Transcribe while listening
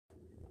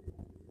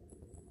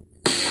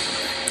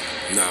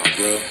Nah,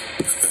 bro.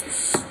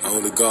 The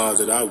only God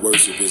that I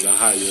worship is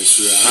Ahaya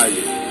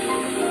Shirahaya.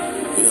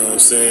 You know what I'm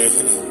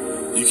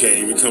saying? You can't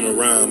even come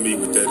around me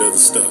with that other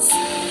stuff.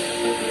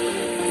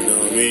 You know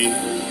what I mean?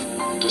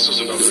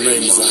 His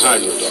name is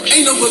Ahaya.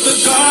 Ain't no other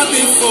God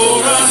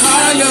before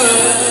Ahaya.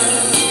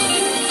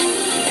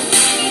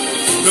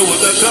 No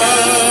other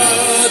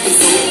God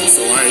before.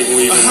 So I ain't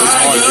gonna even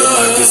argue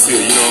about this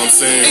here, you know what I'm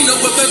saying? Ain't no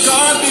other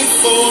God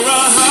before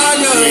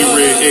Ahaya. You ain't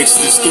read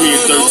Exodus 3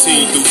 and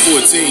 13 through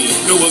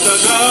 14. No other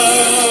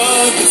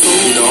God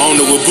before. You know, I don't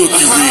know what book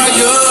you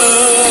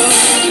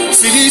read.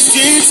 See, these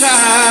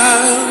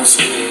Gentiles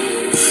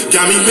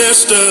got me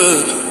messed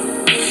up.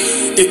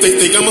 If they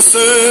think I'ma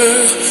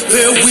serve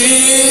their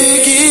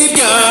wicked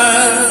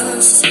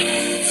gods,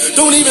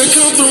 don't even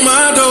come through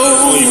my door.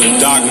 Don't even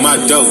knock my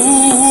door.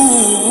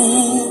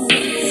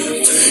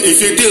 If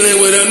you're dealing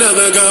with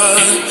another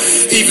God,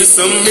 even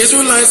some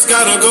Israelites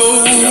gotta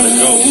go. You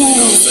know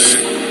what I'm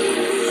saying?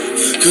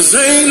 Cause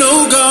ain't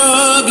no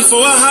God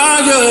before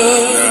Ahaya.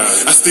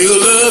 I still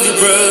love you,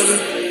 brother,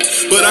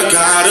 but I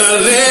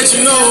gotta let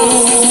you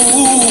know,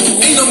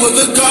 ain't no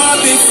other God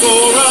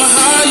before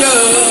Ahaya.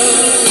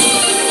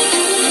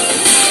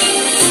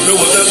 No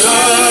other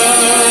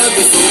God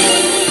before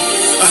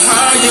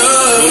Ahaya.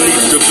 Don't need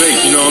to debate,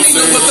 you know what I'm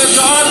saying? No other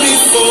God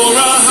before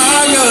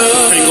Ahaya.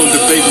 Ain't gonna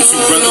debate with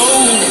you, brother.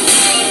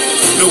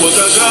 No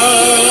other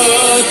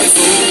God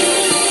before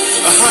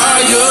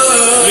Ahaya.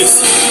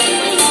 Listen,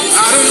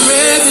 I done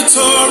read the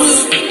Torah.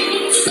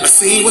 I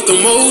seen what the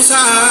Most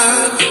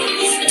High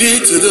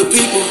did to the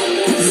people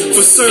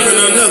for serving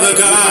another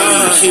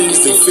God. kings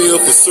that fell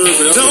for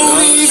serving other Don't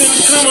gods. even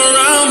come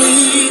around me.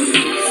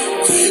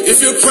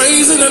 If you're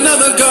praising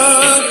another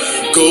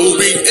God, go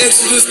read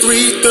Exodus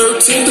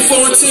 3:13 to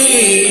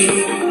 14.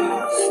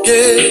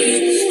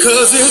 Yeah,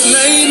 cause his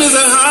name is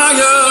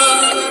Ahaya.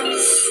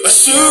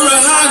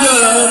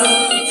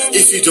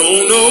 If you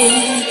don't know,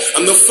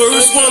 I'm the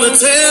first one to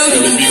tell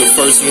you. Let me be the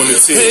first one to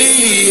tell you.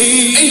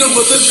 Hey, ain't no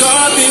other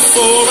God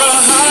before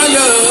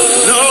Ahaya.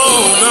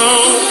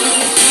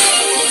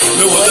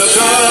 No other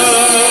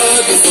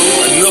God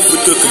before. Enough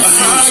with the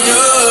confusion.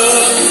 Ahaya.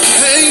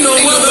 Ain't no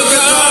other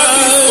God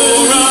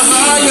before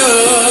Ahaya.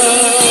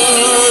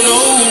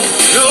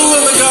 No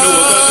other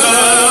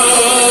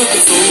God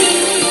before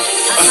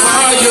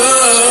Ahaya.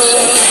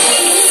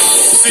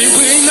 See,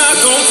 we not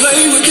gonna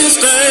play with this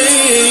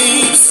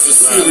thing. It's a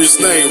serious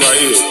thing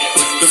right here.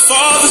 The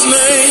Father's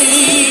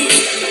name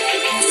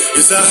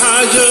is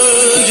Ahaya,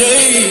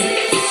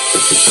 yeah.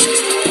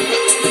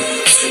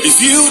 If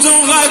you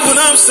don't like what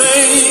I'm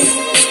saying,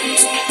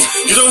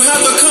 you don't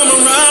have to come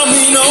around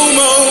me no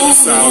more.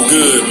 Sound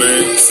good,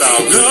 man.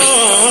 Sound good. No,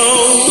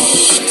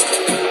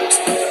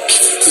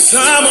 cause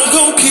I'm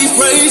gonna keep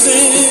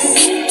praising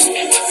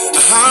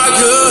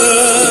Ahaya.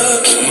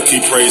 I'm gonna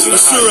keep praising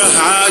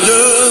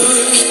Ahaya.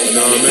 You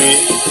know what I mean?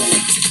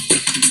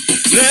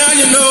 Now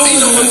you know ain't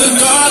no other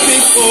God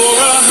before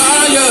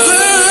Ahaya.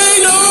 There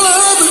ain't no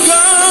other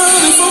God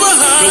before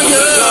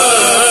Ahaya.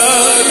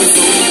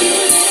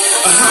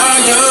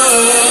 Ahaya.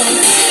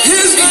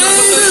 His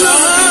name is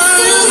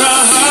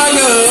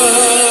Ahaya.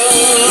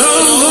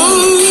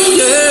 Oh,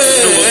 yeah.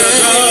 No other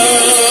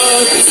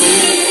God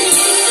before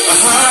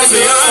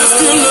Ahaya. I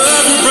still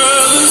love you,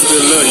 brother.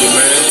 Still love you,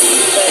 man.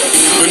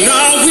 But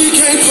now we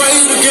can't pray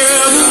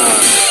together.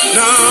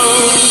 No,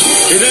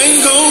 it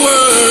ain't gonna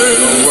work.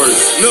 Don't work.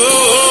 No,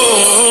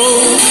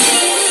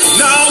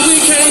 now we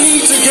can't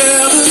eat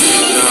together.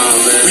 Nah,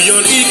 man. We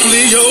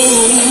unequally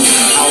yoked.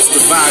 House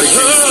divided,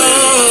 can't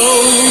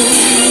stand.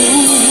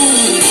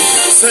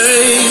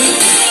 Say,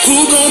 who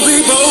gon' be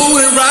bold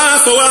and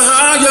ride for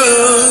Ahaya?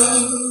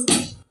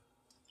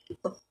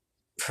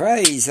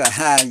 Praise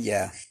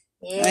Ahaya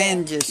Yeah.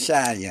 and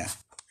Yeshaya.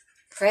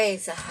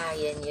 Praise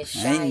Ahaya and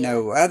Yeshaya. Ain't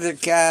no other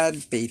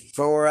God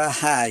before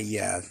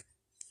Ahaya.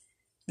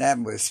 That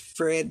was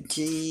Fred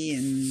G.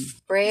 and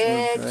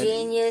Fred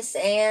Genius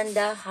and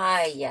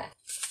Ahaya.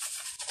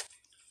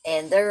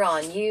 And they're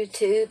on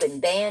YouTube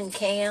and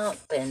Bandcamp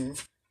and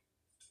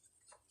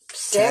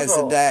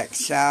several. Tazadaq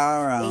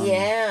Shaw on,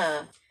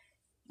 Yeah.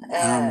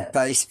 on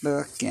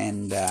Facebook.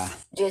 And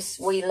Just,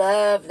 we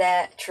love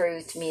that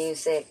truth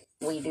music.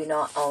 We do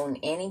not own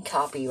any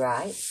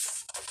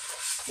copyrights.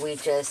 We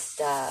just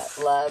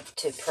love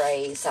to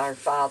praise our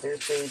Father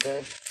through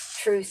the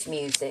truth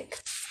music.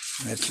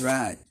 that's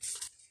right.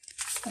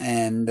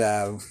 And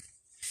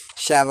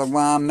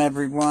Shalom,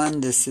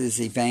 everyone. This is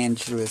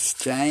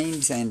Evangelist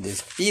James and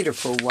his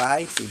beautiful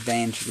wife,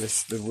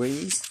 Evangelist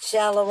Louise.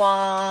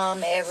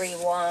 Shalom,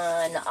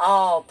 everyone.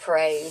 All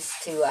praise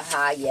to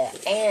Ahaya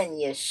and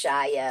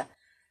Yeshaya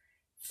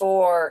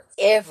for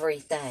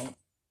everything.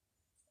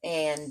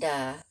 And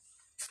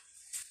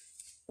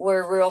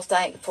we're real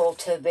thankful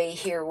to be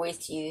here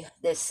with you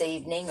this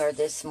evening or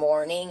this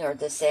morning or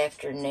this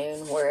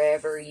afternoon,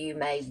 wherever you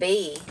may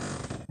be.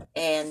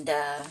 And,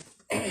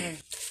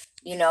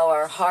 you know,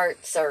 our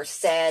hearts are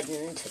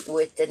saddened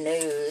with the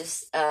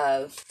news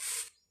of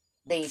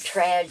the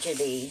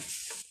tragedy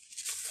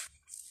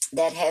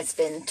that has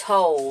been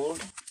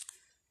told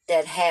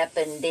that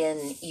happened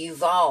in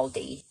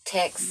Uvalde,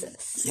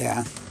 Texas.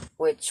 Yeah.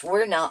 Which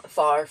we're not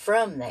far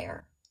from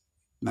there.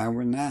 No,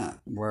 we're not.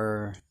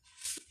 We're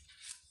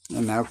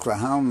in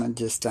Oklahoma,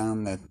 just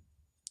on the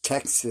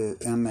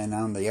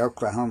on the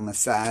Oklahoma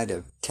side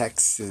of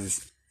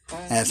Texas.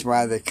 Mm-hmm. That's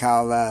why they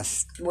call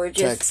us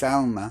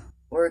Texoma.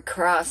 We're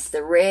across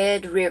the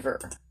Red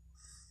River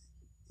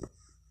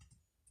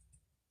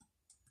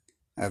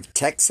of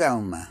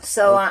Texoma.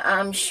 So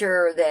I'm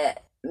sure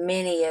that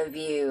many of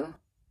you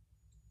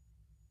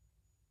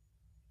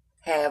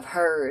have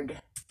heard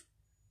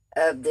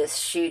of this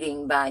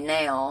shooting by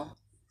now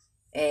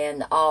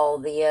and all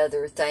the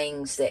other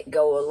things that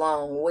go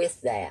along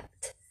with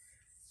that.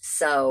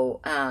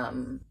 So,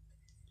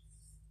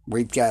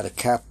 we've got a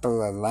couple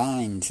of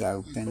lines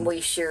open.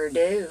 We sure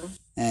do.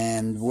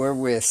 And we're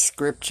with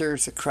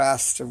Scriptures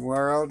Across the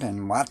World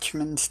and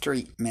Watchman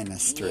Street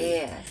Ministry.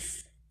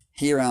 Yes.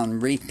 Here on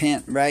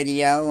Repent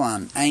Radio,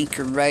 on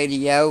Anchor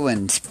Radio,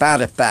 and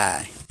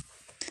Spotify.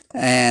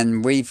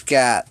 And we've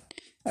got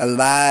a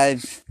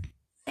live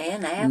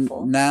and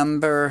Apple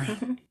number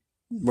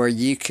where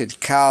you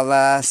could call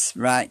us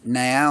right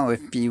now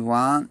if you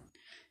want.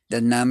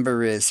 The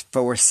number is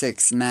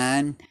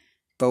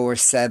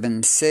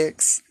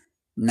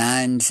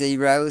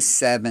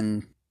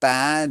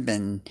 469-476-9075,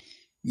 and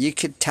you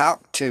could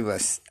talk to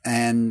us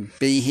and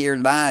be here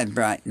live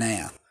right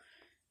now.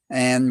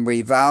 And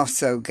we've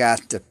also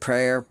got the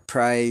prayer,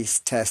 praise,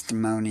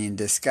 testimony, and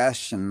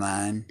discussion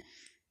line,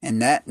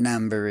 and that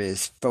number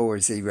is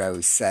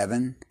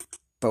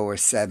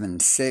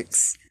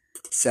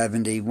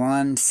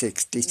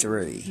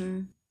 407-476-7163.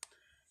 Mm-hmm.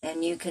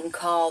 And you can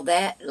call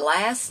that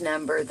last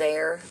number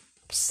there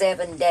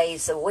 7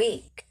 days a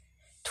week,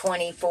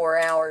 24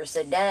 hours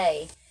a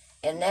day.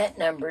 And that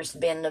number's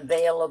been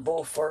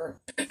available for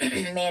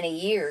many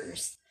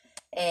years.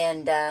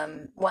 And,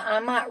 well, I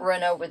might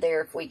run over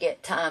there if we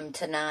get time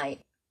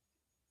tonight.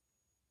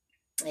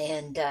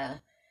 And,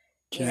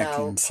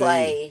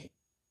 play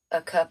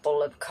a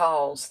couple of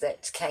calls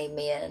that came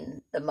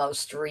in, the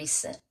most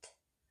recent.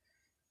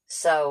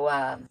 So,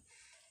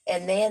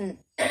 and then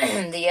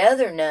the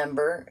other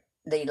number,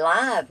 the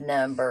live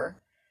number,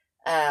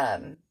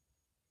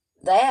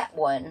 that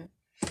one,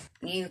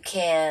 you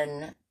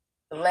can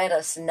let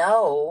us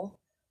know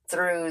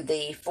through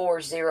the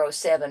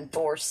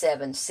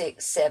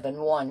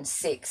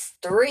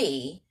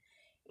 407-476-7163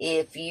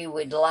 if you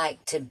would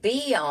like to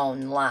be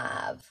on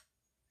live.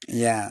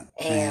 Yeah.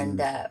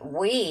 And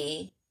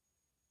we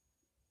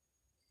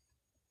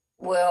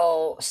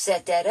will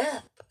set that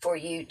up for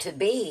you to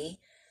be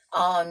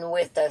on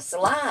with us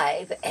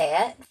live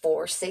at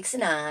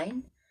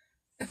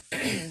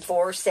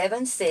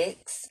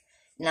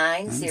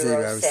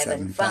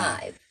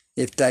 469-476-9075.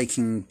 If they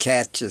can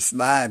catch us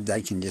live,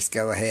 they can just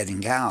go ahead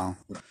and call.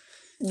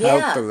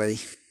 Yeah. Hopefully.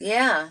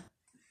 Yeah.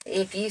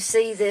 If you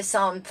see this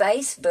on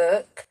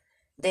Facebook,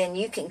 then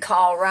you can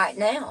call right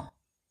now.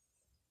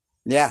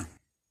 Yeah.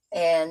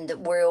 And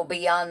we'll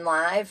be on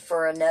live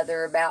for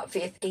another about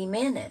 50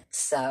 minutes,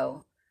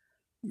 so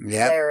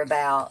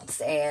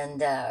thereabouts.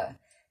 And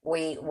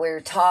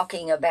we're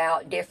talking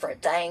about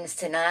different things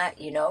tonight.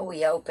 You know,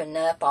 we open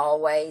up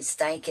always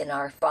thanking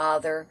our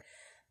Father,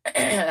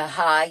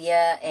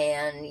 Ahaya,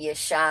 and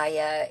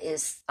Yeshaya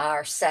is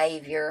our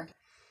Savior.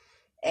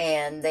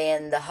 And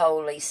then the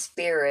Holy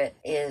Spirit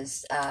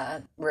is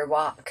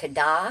Ruach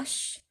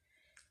Kadash.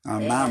 Our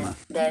mama.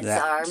 That's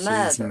our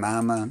mother. She's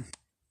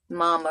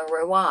Mama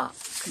Ruach.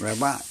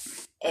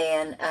 Ruach.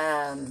 And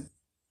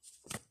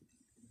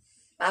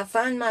I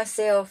find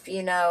myself,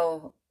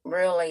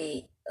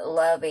 really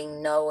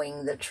loving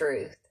knowing the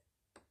truth.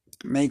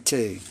 Me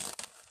too.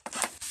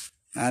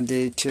 I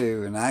do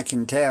too, and I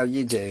can tell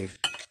you do.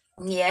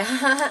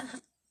 Yeah.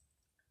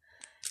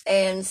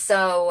 And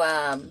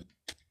so,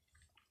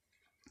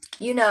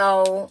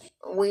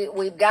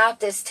 we've got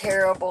this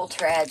terrible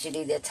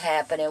tragedy that's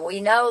happening. We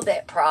know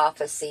that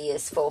prophecy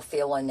is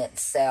fulfilling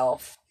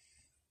itself.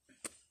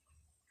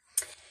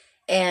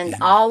 And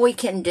all we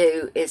can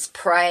do is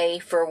pray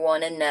for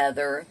one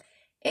another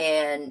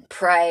and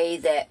pray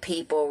that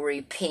people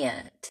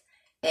repent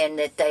and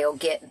that they'll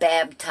get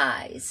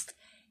baptized.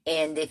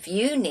 And if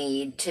you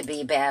need to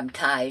be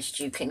baptized,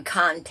 you can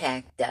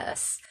contact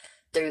us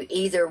through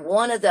either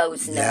one of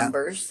those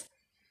numbers.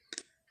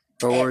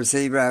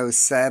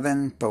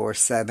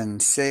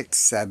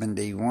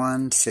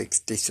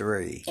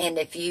 407-476-7163. And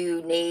if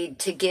you need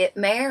to get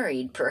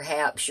married,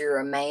 perhaps you're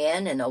a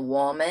man and a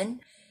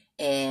woman,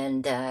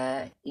 and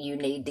you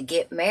need to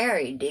get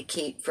married to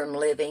keep from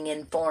living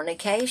in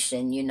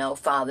fornication.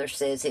 Father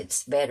says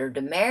it's better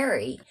to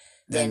marry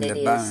than it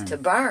is to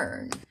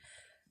burn.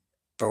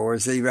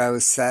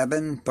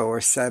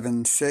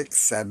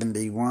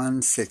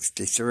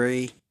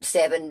 407-476-7163.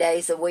 7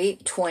 days a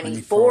week,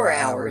 24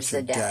 hours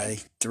a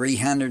day.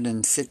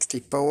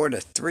 364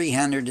 to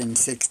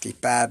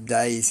 365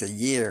 days a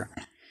year,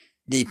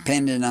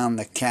 depending on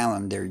the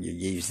calendar you're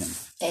using.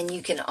 And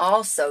you can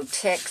also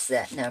text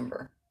that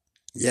number.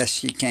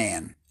 Yes, you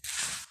can.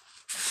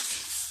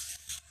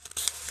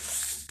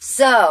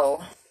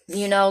 So,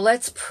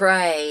 let's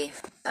pray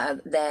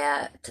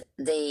that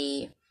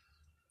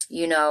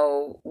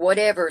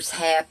whatever's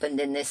happened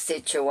in this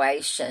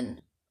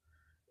situation,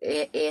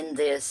 in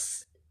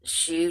this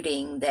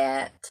shooting,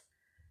 that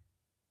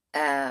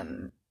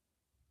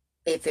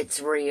if it's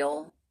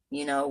real,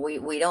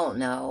 we don't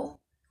know.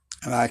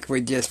 Like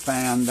we just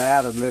found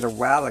out a little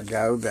while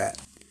ago that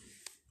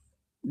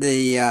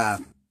the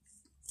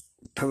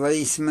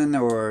policeman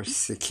or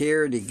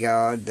security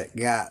guard that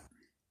got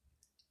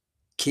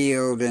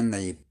killed in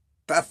the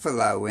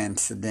Buffalo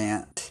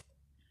incident,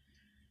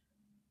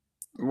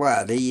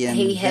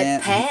 he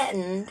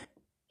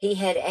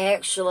had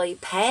actually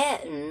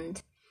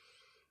patented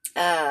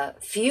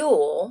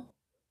fuel,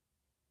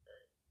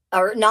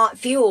 or not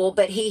fuel,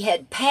 but he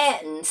had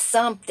patented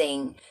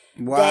something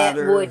that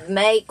would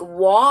make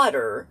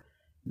water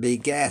be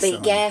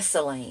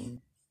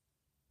gasoline.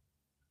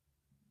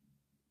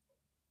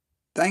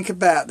 Think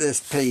about this,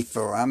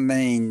 people. I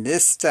mean,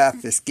 this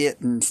stuff is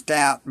getting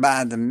stout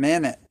by the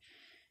minute.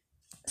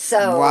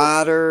 So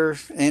water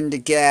into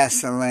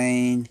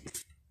gasoline,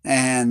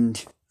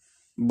 and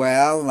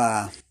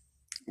what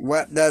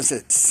does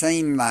it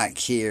seem like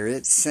here?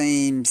 It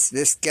seems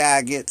this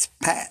guy gets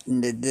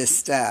patented this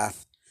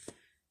stuff.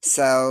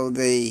 So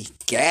the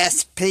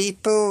gas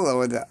people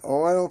or the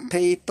oil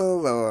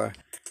people or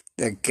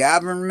the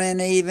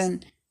government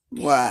even,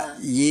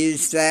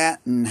 used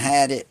that and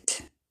had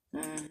it.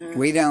 Mm-hmm.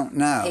 We don't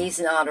know. He's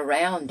not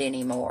around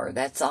anymore.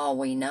 That's all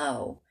we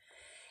know.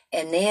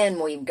 And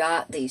then we've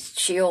got these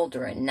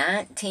children,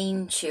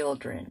 19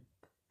 children,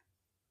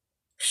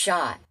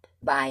 shot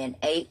by an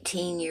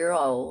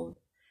 18-year-old.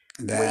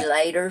 We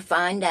later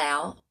find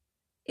out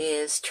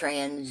is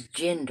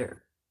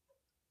transgender.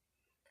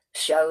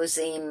 Shows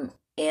him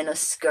in a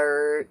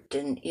skirt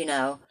and,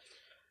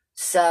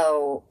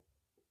 So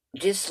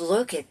just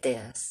look at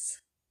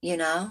this, It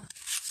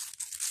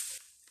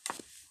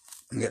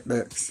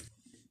looks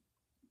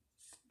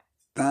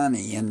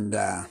funny and...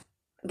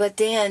 But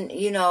then,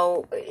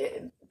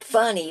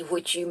 funny,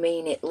 which you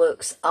mean it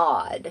looks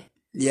odd.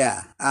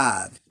 Yeah,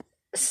 odd.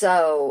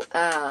 So,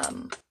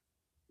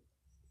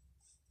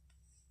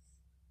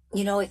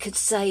 it could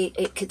say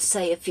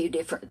a few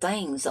different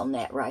things on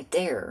that right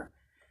there,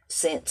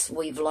 since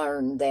we've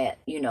learned that,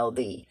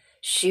 the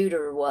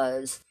shooter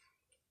was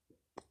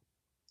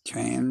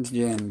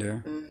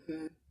transgender.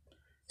 Mm-hmm.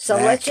 So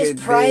let's just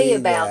pray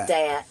about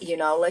that.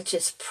 Let's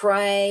just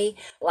pray.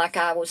 Like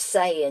I was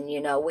saying,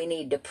 we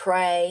need to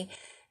pray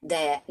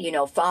that,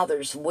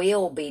 Father's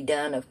will be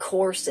done, of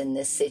course, in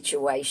this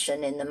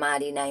situation, in the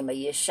mighty name of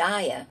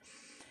Yeshua.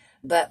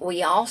 But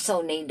we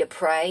also need to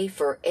pray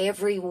for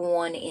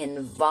everyone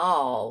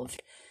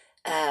involved,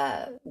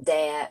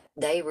 that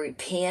they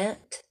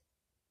repent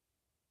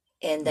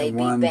and they the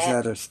ones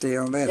that are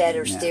still living, that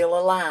are still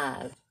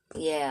alive.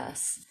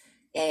 Yes.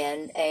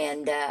 And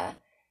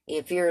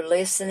if you're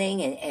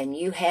listening and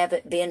you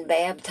haven't been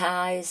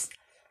baptized,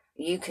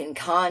 you can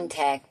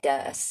contact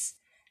us.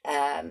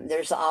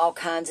 There's all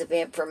kinds of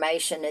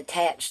information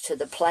attached to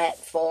the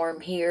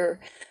platform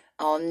here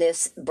on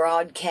this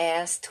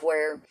broadcast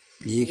where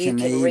you can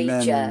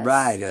reach us.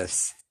 Write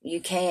us.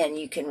 You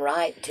can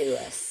write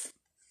to us.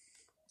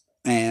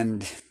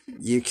 And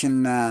you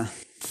can...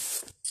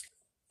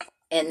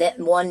 And that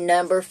one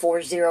number,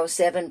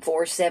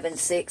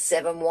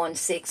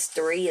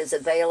 407-476-7163, is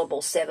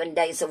available 7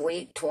 days a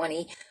week,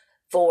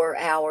 24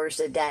 hours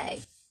a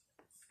day.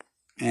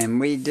 And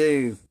we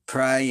do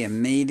pray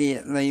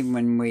immediately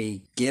when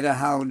we get a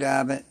hold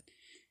of it.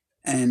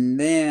 And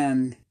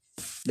then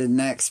the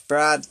next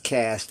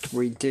broadcast,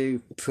 we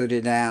do put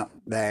it out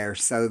there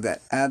so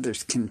that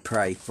others can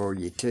pray for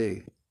you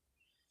too.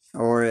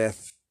 Or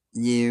if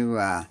you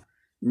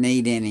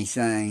need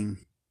anything,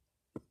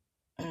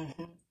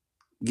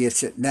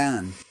 gets it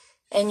done.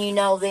 And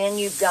then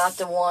you've got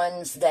the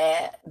ones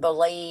that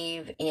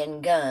believe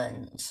in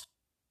guns.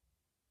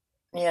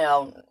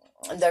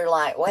 They're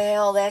like,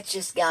 well, that's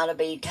just got to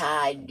be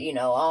tied,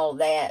 all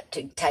that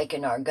to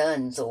taking our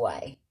guns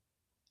away.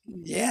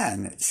 Yeah,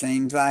 and it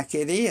seems like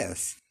it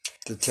is.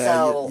 To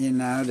tell you,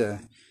 to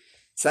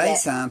say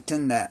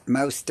something that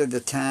most of the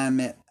time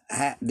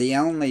the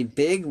only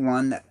big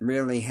one that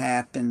really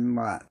happened,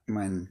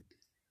 when...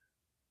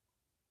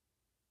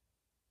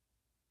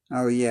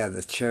 Oh, yeah,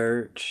 the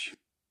church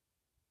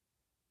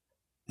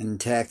in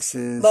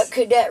Texas. But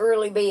could that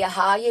really be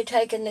Ahaya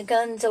taking the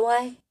guns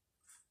away?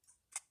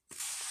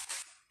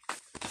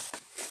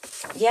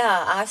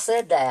 Yeah, I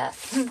said that.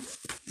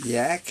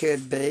 Yeah, it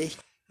could be.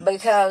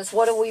 Because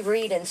what do we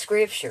read in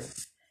Scripture?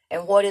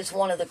 And what is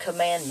one of the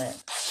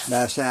commandments?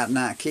 Thou shalt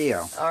not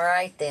kill. All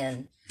right,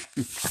 then.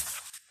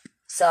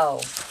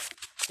 So,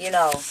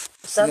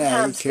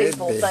 sometimes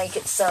people think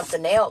it's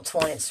something else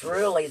when it's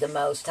really the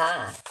Most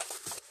High.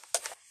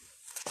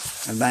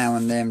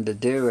 Allowing them to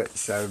do it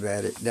so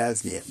that it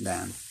does get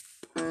done.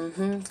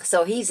 Mm-hmm.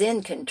 So he's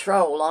in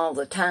control all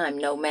the time,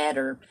 no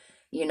matter,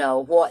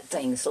 what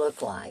things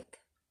look like.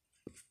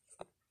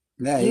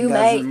 Yeah, he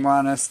doesn't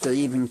want us to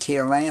even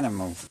kill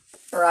animals.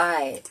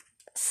 Right.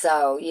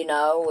 So,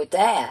 with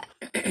that,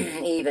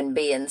 even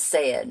being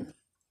said.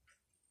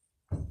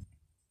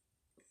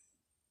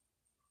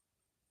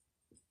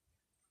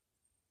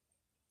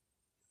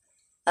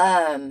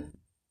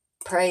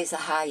 Praise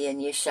Ahaya and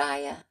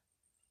Yeshaya.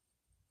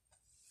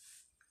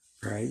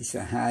 Praise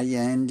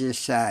Ahaya and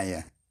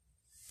Yeshaya.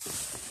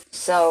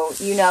 So,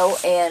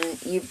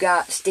 and you've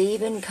got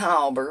Stephen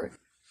Colbert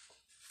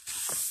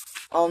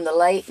on the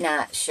late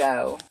night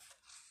show.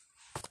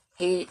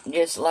 He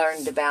just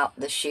learned about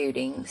the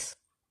shootings.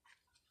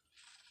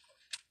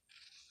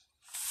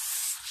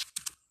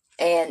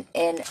 And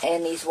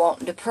he's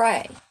wanting to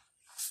pray.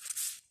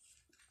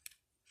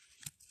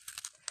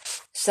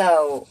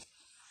 So,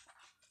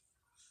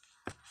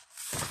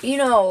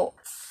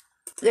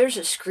 there's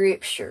a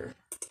scripture.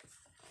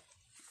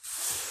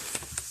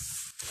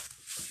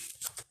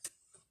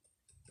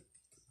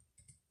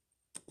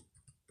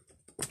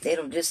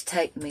 It'll just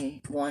take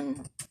me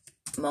one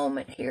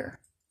moment here.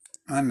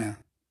 I know.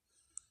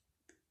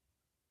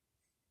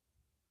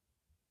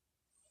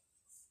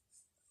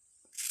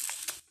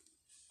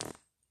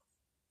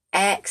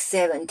 Acts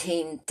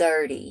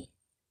 17:30.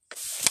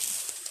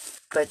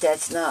 But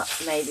that's not,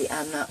 maybe,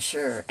 I'm not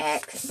sure.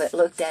 But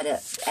look that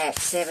up.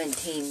 Acts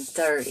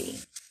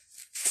 17:30.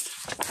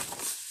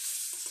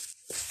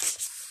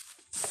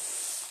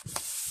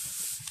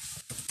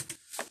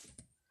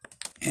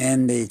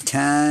 In the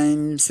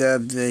times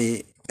of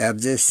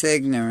this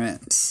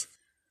ignorance,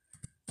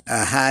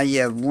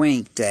 Ahaya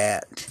winked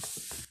at,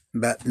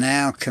 but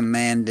now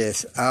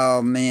commandeth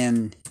all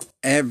men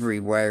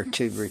everywhere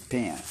to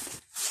repent.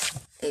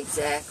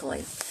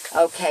 Exactly.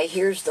 Okay,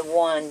 here's the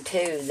one,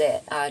 too,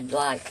 that I'd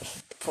like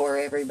for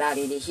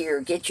everybody to hear.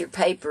 Get your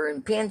paper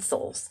and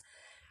pencils,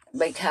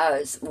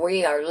 because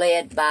we are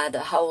led by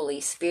the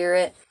Holy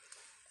Spirit,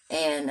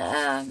 and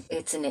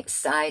it's an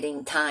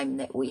exciting time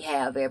that we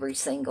have every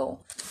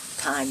single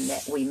time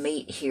that we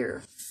meet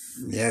here.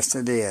 Yes,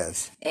 it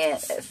is.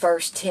 And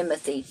 1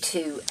 Timothy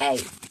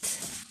 2:8.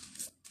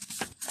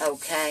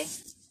 Okay?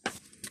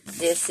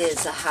 This is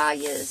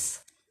Ahaya's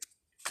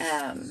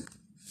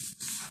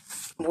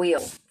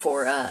will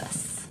for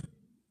us.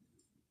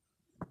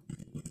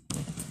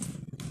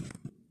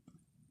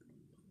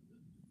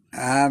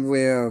 I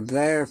will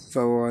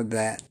therefore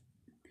that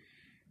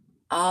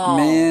All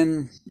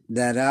men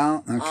that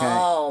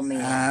all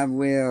men. I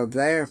will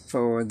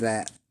therefore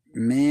that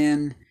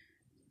men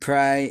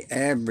pray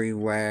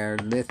everywhere,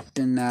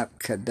 lifting up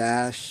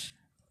Kadash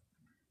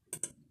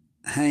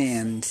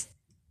hands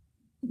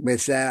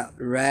without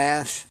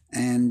wrath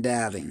and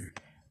doubting.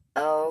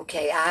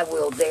 Okay, I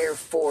will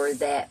therefore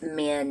that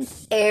men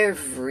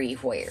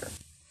everywhere,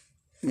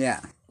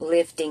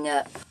 lifting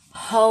up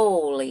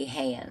holy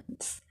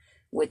hands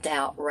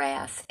without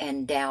wrath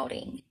and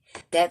doubting.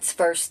 That's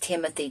 1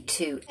 Timothy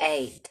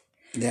 2:8.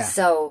 Yeah.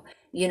 So,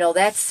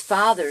 that's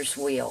Father's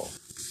will,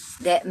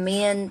 that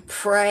men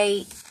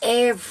pray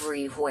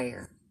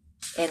everywhere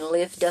and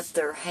lift up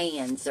their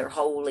hands, their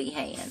holy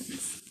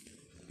hands.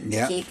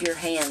 Yeah. Keep your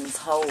hands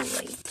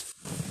holy.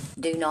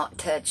 Do not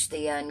touch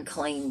the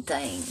unclean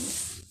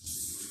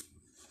things.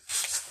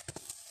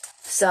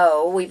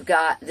 So we've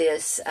got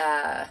this,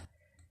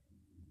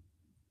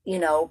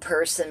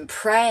 person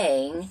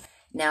praying.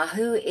 Now,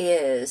 who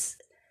is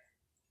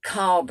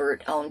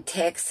Colbert on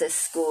Texas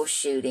school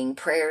shooting?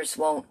 Prayers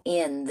won't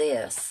end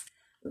this.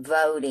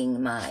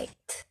 Voting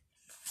might.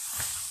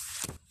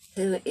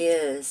 Who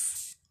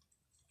is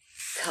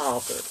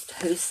Colbert?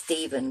 Who's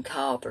Stephen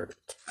Colbert?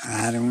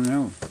 I don't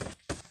know.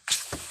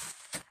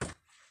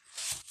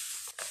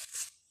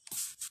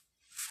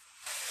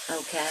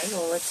 Okay,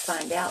 well, let's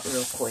find out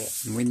real quick.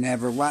 We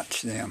never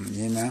watch them,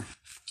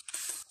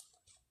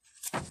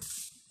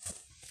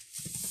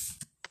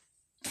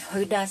 Who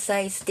did I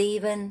say,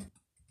 Stephen?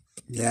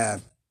 Yeah,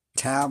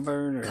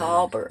 Talbert. Or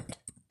Colbert.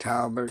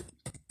 Colbert,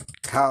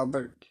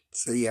 Colbert.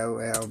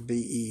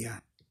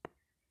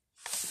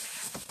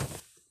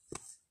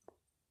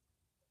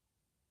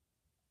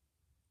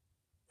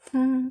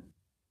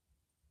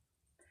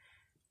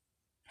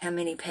 How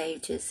many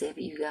pages have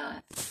you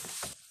got?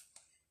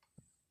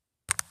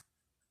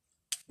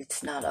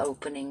 It's not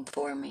opening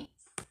for me.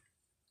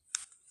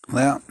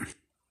 Well,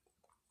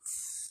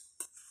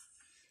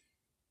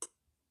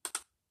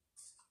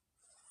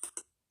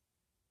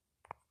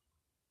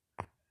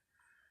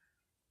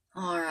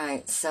 all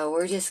right, so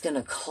we're just going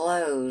to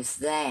close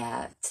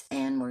that,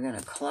 and we're going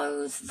to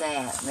close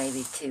that.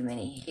 Maybe too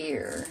many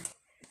here.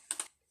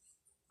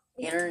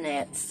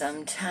 Internet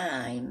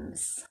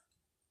sometimes.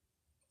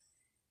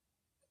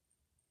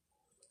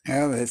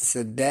 well, it's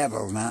the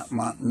devil not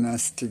wanting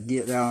us to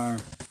get our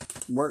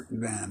work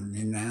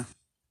done,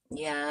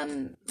 Yeah,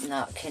 I'm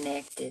not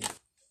connected.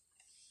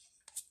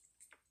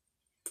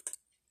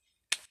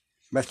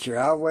 But you're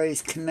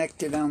always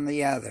connected on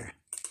the other.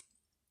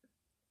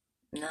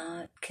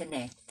 Not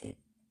connected.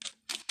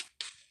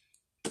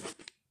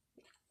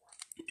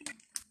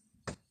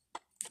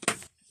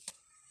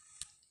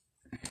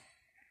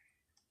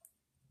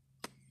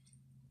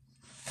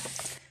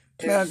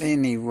 But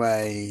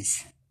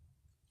anyways,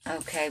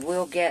 Okay,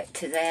 we'll get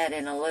to that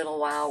in a little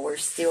while. We're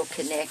still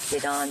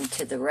connected on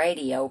to the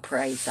radio,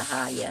 praise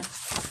Ahaya.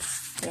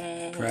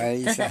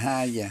 Praise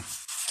Ahaya.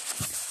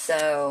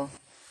 So,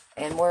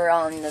 and we're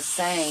on the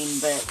same,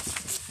 but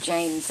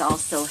James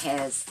also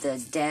has the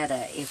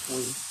data if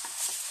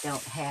we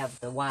don't have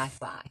the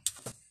Wi-Fi.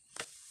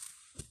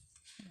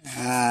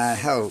 I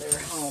hope. They're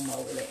home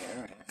over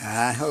there.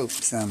 I hope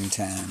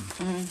sometime.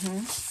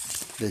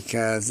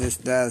 Because this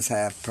does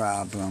have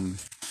problem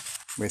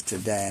with the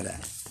data.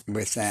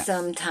 With that.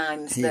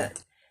 Sometimes, here.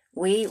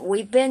 but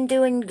we've been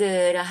doing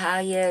good.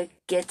 Ahaya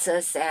gets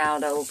us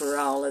out over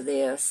all of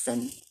this,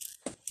 and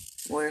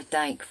we're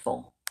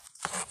thankful.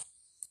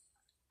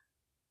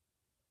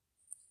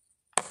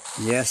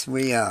 Yes,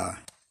 we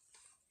are.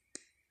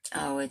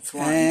 Oh, it's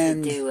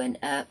wanting to do an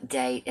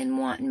update and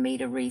wanting me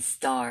to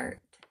restart.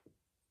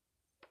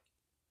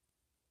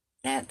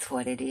 That's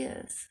what it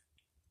is.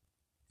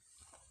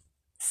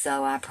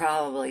 So I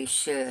probably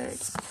should.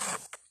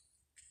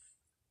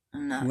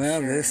 I'm not sure.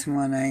 Well, this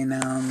one ain't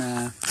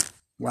on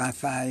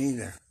Wi-Fi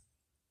either.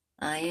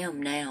 I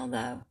am now,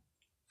 though.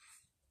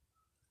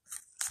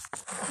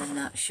 I'm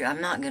not sure.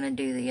 I'm not going to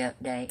do the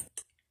update.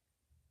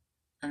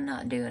 I'm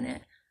not doing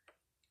it.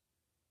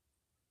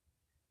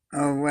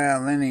 Oh,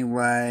 well,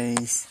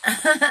 anyways.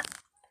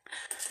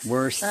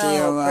 We're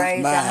still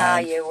praise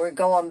live. Ahaya. We're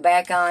going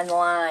back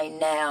online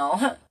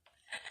now.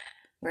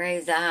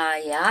 Praise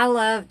Ahaya. I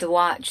love to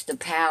watch the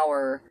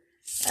power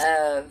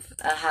of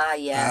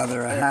Ahaya.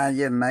 Father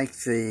Ahaya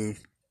makes the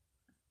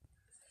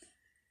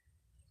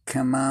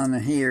come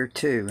on here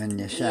too in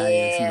Yeshua's mighty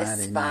name.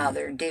 Yes,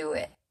 Father, do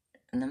it.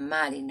 In the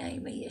mighty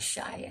name of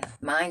Yeshua.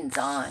 Mine's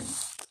on.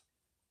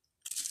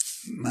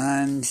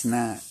 Mine's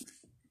not,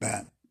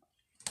 but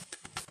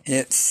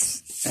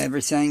it's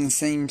everything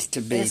seems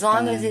to be as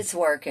long fine. as it's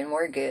working,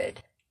 we're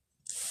good.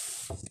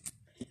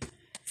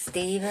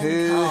 Stephen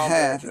Who Colbert.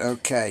 hath,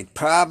 okay,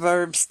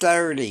 Proverbs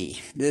 30.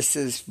 This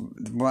is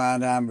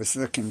what I was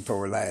looking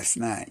for last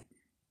night.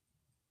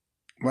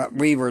 What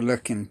we were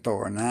looking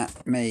for,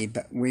 not me,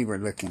 but we were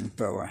looking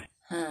for.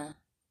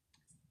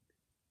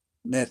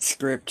 That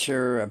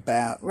scripture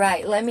about...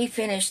 Right, let me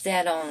finish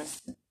that on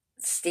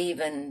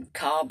Stephen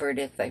Colbert.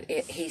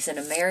 If he's an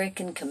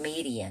American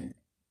comedian,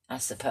 I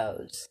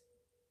suppose.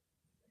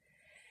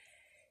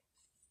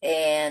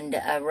 And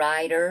a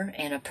writer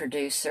and a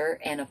producer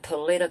and a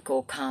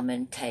political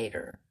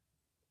commentator,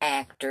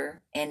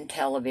 actor, and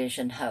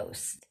television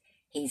host.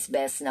 He's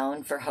best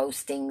known for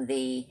hosting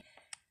the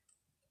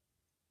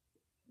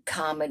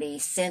Comedy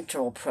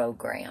Central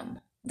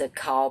program, The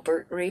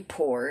Colbert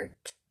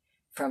Report,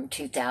 from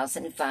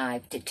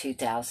 2005 to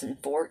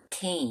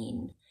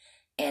 2014,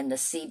 and the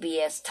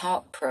CBS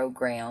talk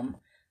program,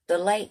 The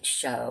Late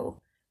Show,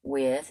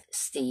 with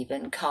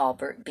Stephen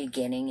Colbert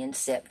beginning in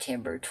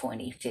September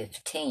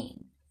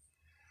 2015.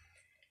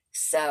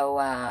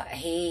 So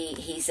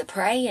he's a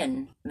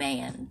praying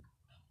man.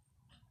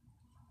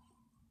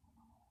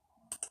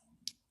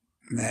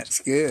 That's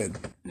good.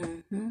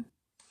 Mm-hmm.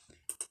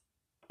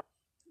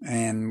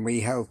 And we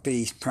hope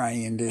he's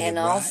praying to And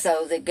the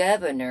also the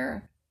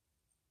governor,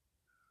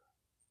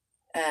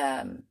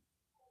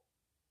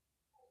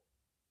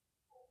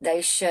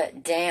 they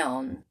shut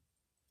down.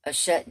 A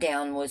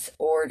shutdown was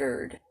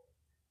ordered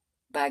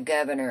by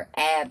Governor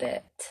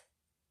Abbott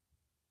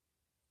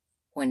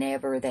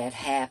whenever that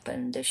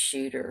happened, the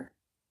shooter,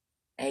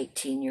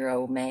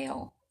 18-year-old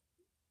male.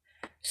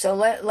 So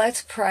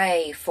let's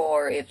pray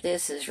for if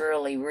this is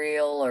really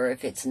real or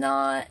if it's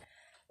not.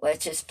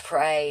 Let's just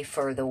pray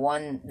for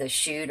the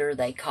shooter,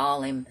 they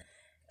call him,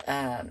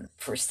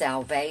 for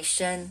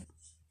salvation.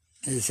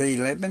 Is he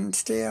living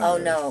still? Oh,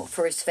 no,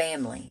 for his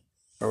family.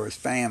 For his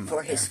family.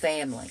 For his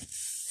family.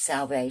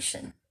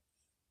 Salvation.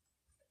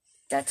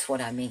 That's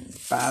what I mean.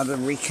 Father,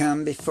 we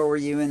come before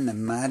you in the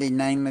mighty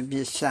name of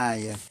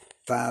Yeshua.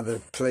 Father,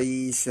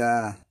 please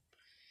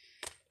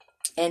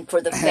and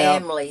for the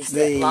families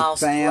that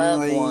lost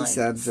loved ones. The families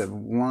of the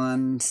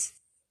ones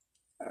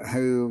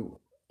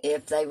who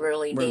if they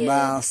really were did.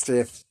 lost,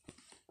 if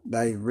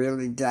they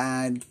really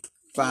died,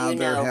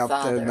 Father, help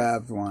Father, their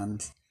loved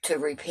ones. To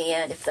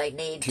repent if they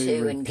need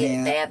to and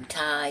get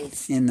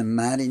baptized. In the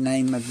mighty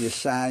name of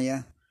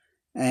Yeshua.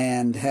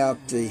 And help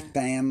the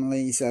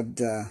families of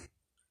the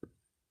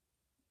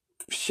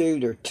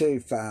shooter too,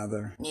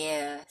 Father.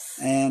 Yes.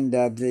 And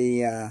of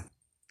the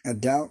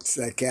adults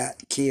that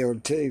got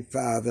killed too,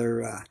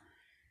 Father.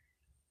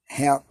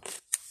 Help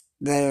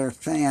their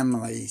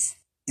families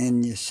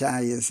in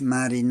Yeshua's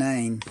mighty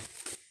name.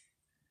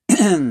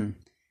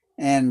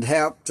 And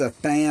help the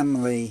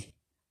family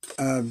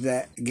of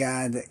that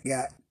guy that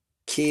got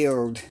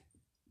killed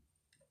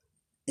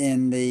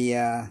in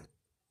the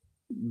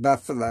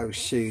Buffalo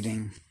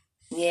shooting.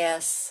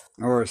 Yes.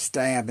 Or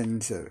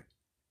stabbings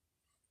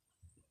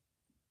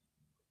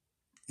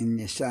in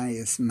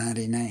Yeshua's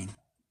mighty name.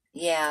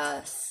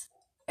 Yes.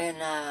 And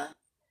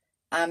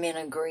I'm in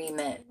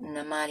agreement in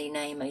the mighty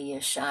name of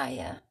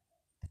Yeshua.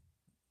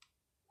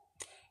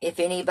 If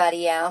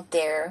anybody out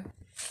there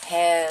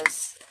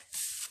has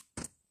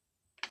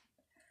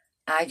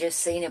I just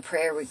seen a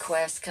prayer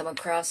request come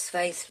across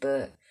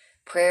Facebook.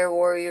 Prayer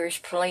warriors,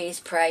 please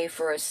pray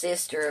for a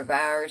sister of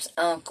ours,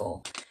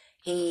 uncle.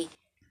 He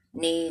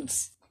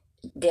needs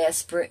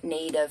desperate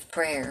need of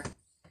prayer.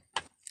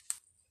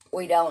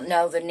 We don't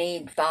know the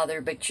need, Father,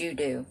 but you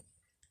do.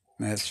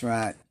 That's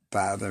right,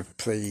 Father.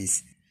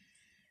 Please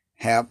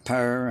help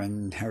her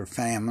and her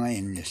family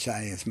in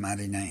Yeshua's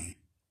mighty name.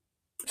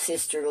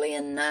 Sister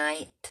Lynn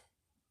Knight.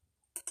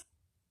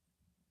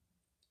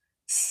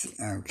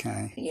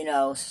 Okay. You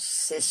know,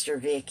 Sister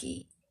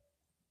Vicky.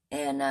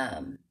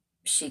 And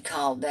she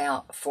called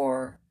out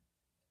for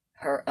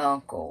her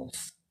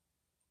uncles.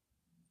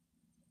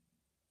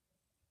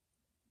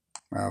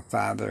 Well,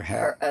 Father,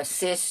 help. A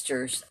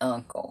sister's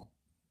uncle.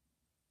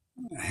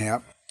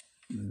 Help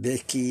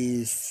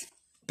Vicky's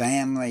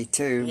family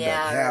too.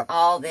 Yeah, but help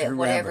all that, whoever.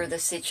 whatever the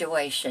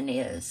situation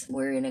is,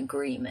 we're in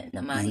agreement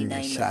in the mighty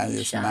name of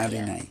Yeshua.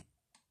 Mighty name.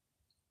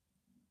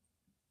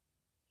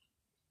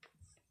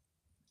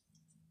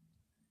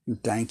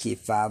 Thank you,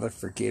 Father,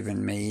 for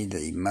giving me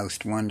the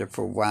most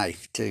wonderful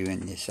wife too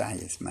in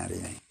Yeshua's mighty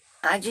name.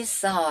 I just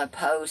saw a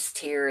post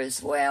here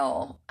as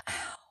well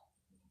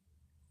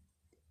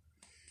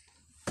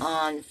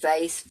on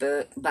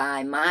Facebook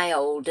by my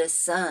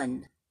oldest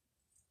son.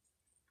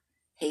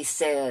 He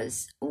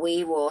says,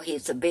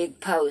 it's a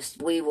big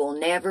post, we will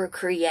never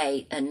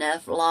create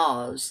enough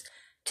laws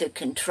to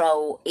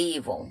control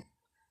evil.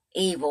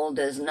 Evil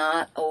does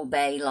not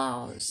obey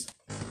laws.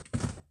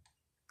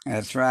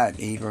 That's right,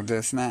 evil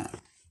does not.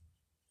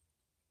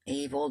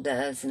 Evil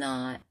does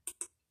not.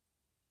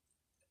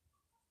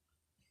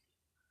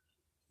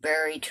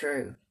 Very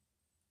true.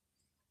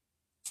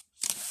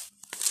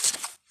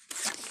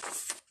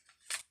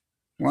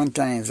 One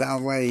thing that's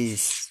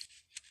always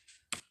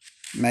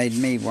made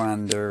me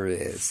wonder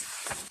is,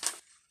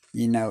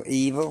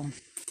 evil,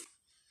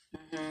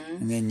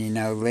 and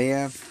then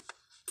live.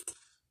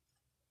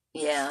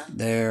 Yeah.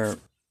 They're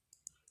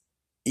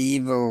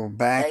evil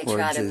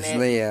backwards is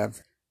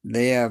live.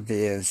 Live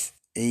is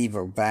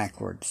evil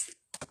backwards.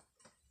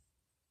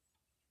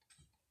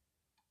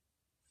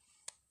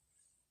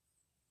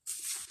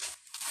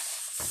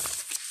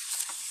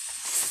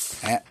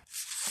 That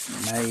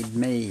made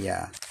me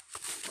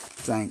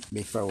think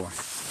before.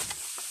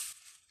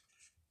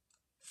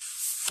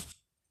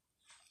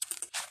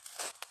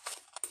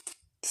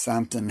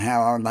 Something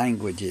how our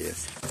language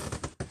is.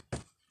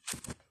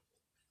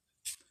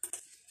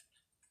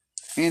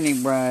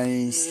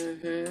 Anyways,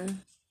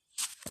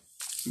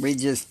 we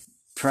just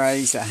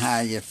praise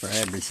Ahaya for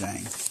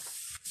everything.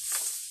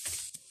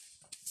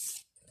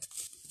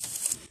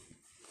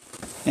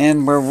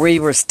 And where we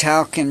was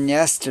talking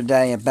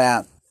yesterday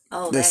about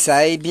the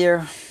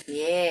Savior.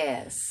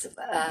 Yes.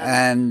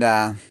 And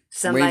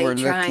somebody we were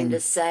trying to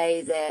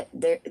say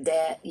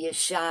that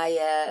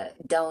Yeshua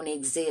don't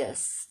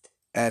exist.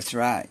 That's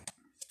right.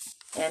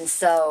 And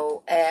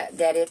so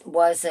that it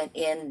wasn't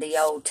in the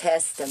Old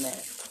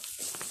Testament.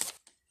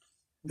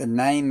 The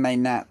name may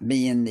not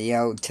be in the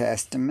Old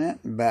Testament,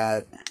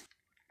 but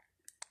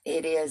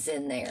it is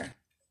in there.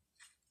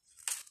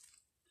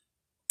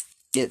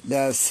 It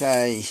does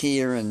say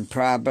here in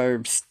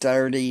Proverbs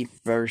 30,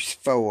 verse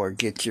 4,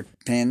 get your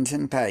pens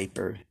and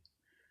paper.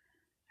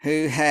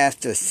 Who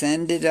hath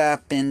ascended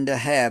up into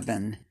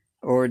heaven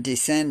or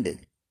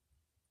descended?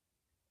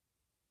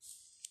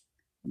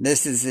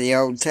 This is the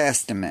Old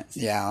Testament,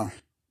 y'all.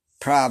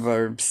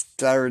 Proverbs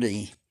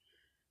 30,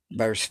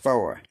 verse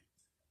 4.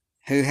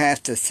 Who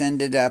hath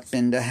ascended up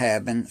into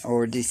heaven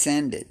or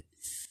descended?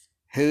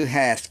 Who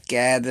hath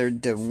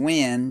gathered the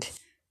wind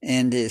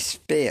in his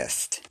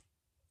fist?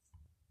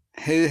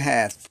 Who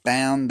hath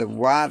bound the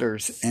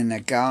waters in a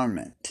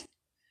garment?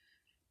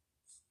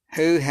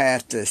 Who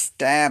hath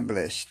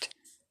established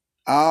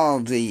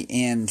all the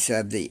ends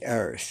of the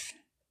earth?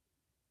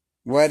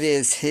 What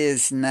is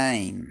his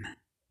name?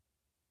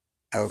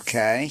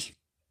 Okay.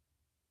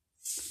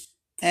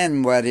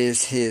 And what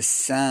is his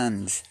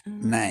son's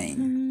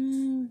name?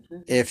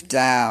 If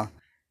thou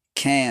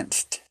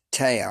canst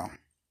tell.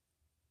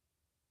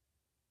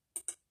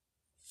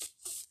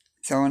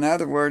 So in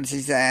other words,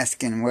 he's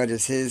asking what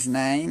is his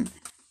name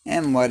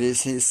and what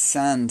is his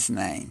son's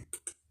name.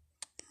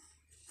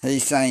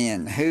 He's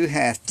saying, who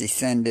hath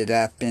descended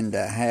up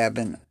into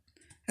heaven,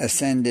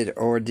 ascended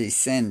or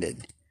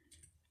descended?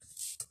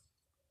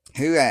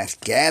 Who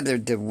hath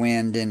gathered the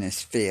wind in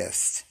his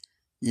fist?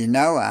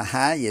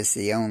 Ahai is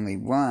the only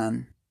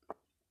one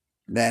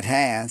that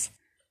has.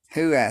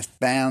 Who hath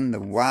bound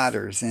the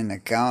waters in a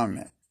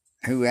garment?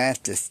 Who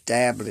hath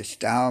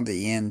established all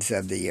the ends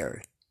of the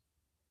earth?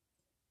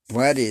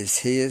 What is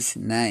his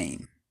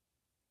name?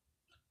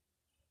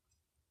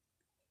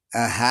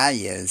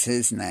 Ahaya is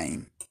his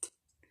name.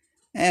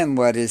 And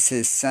what is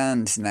his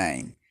son's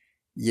name?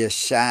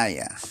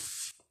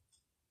 Yeshua.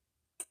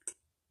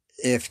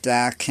 If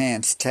thou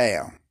canst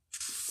tell.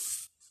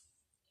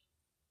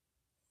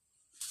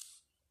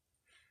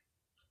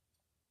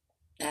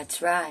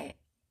 That's right.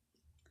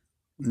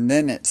 And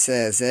then it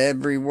says,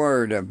 every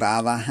word of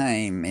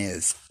Elohim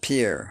is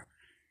pure.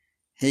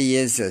 He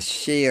is a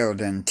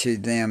shield unto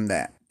them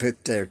that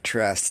put their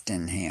trust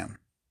in him.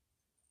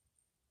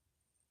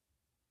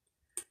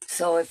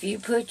 So if you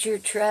put your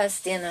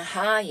trust in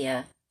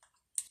Ahia,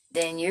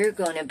 then you're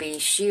going to be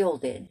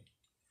shielded.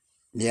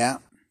 Yeah.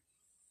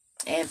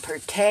 And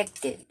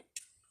protected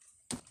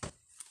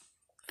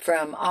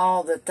from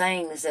all the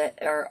things that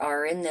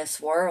are in this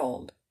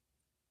world,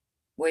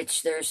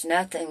 which there's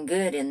nothing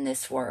good in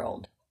this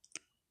world.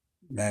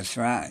 That's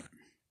right.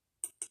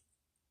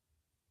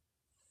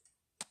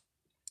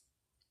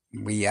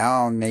 We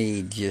all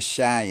need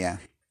Yeshua.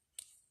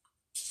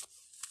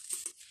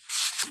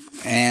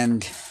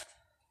 And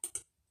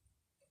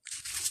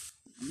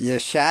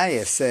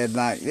Yeshua said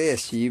like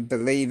this, you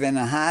believe in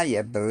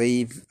Ahia,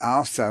 believe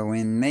also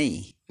in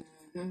me.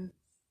 Mm-hmm.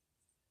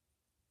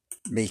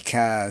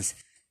 Because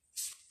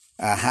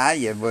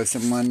Ahia was the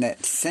one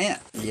that sent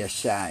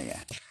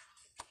Yeshua.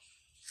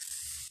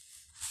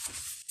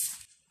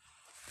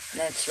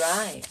 That's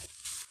right.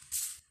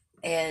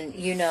 And,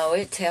 you know,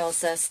 it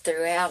tells us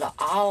throughout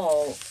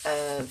all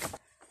of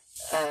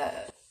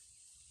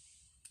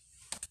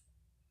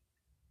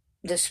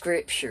the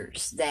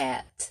scriptures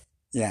that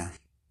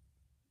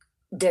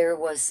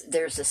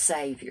there's a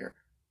Savior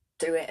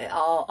through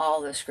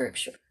all the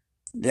scripture.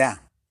 Yeah.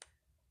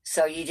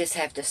 So you just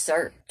have to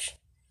search.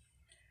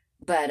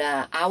 But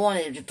I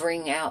wanted to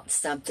bring out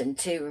something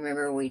too.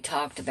 Remember we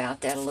talked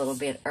about that a little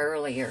bit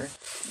earlier.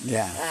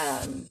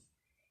 Yeah.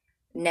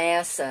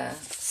 NASA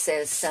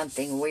says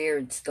something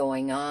weird's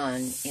going on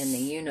in the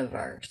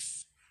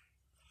universe.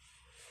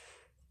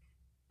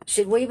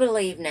 Should we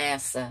believe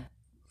NASA?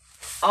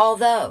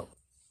 Although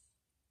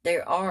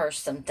there are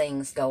some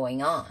things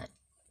going on.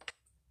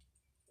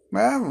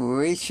 Well,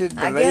 we should believe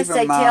them on that. I guess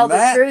they tell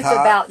the truth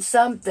about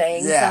some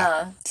things, yeah.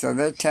 huh? So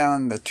they're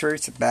telling the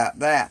truth about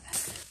that.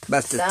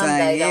 But the some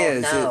thing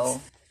is,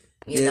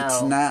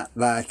 it's not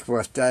like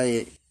what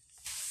they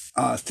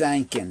are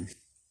thinking.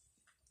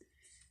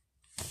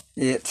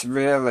 It's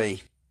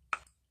really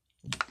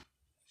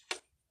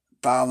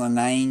fallen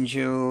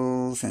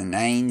angels and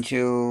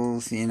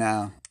angels, you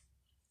know.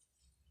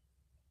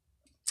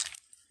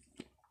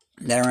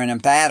 They're in a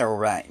battle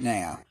right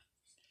now.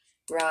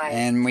 Right.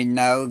 And we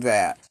know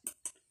that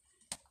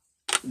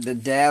the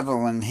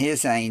devil and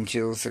his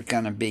angels are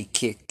going to be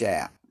kicked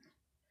out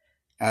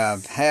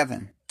of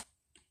heaven.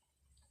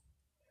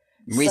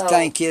 We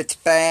think it's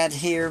bad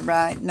here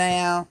right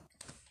now.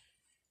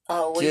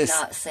 Oh, we've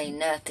not seen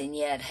nothing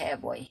yet,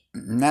 have we?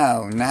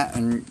 No,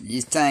 nothing.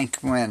 You think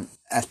when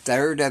a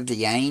third of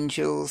the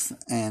angels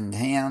and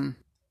him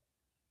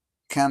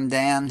come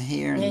down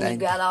here, and then you've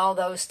got all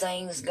those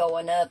things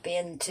going up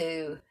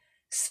into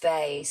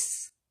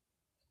space,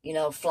 you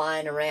know,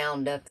 flying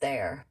around up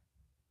there.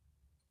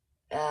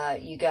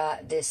 You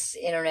got this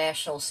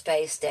International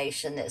Space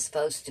Station that's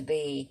supposed to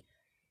be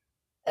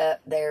up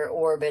there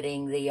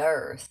orbiting the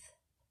Earth.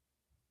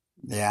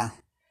 Yeah.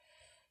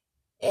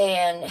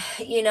 And,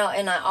 you know,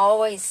 and I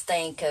always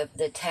think of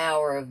the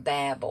Tower of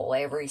Babel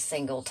every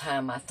single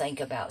time I think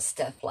about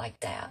stuff like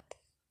that.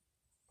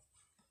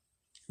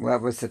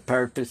 What was the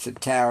purpose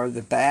of Tower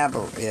of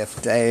Babel if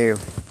they're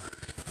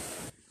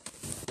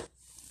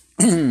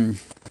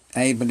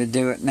able to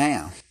do it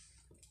now?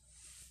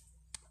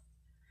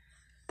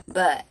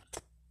 But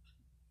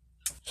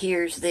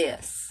here's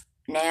this.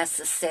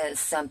 NASA says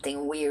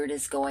something weird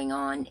is going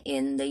on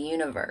in the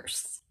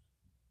universe.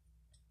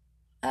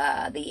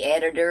 The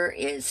editor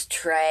is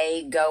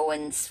Trey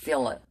Goins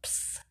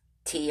Phillips,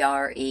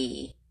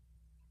 T-R-E.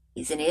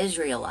 He's an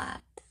Israelite.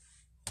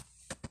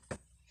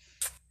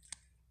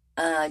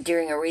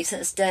 During a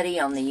recent study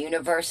on the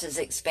universe's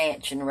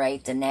expansion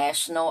rate, the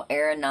National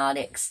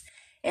Aeronautics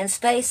and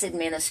Space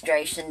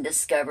Administration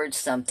discovered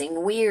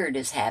something weird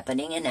is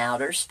happening in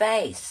outer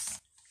space.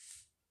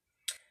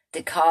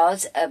 The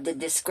cause of the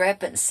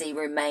discrepancy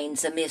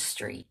remains a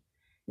mystery,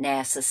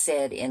 NASA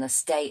said in a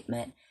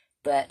statement,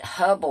 but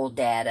Hubble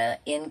data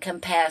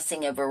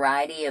encompassing a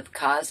variety of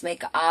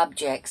cosmic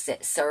objects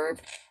that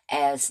serve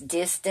as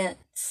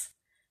distance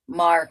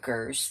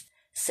markers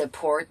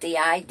support the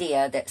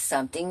idea that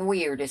something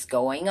weird is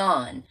going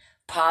on,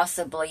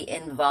 possibly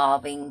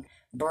involving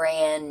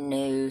brand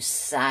new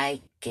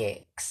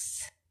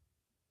psychics.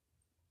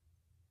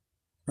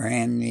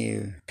 Brand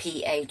new.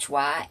 P-H-Y-S-I-C-S?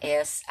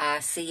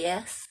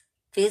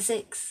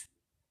 Physics?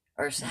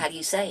 Or how do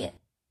you say it?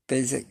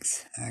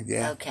 Physics, I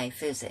guess. Okay,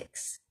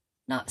 physics.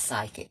 Not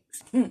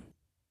psychics.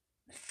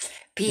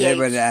 They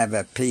would have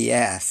a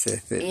P.S.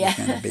 if it was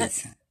going to be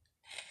something.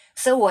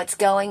 So what's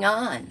going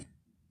on?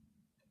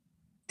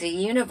 The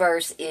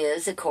universe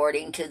is,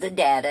 according to the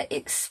data,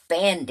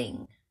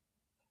 expanding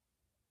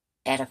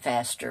at a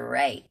faster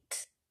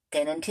rate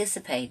than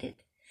anticipated,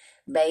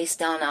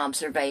 based on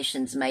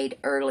observations made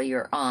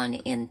earlier on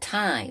in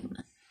time.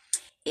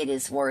 It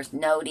is worth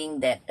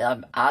noting that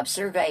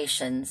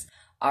observations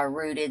are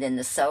rooted in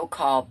the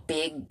so-called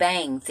Big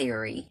Bang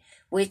Theory,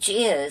 which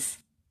is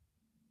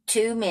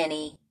too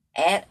many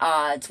at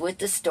odds with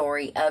the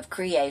story of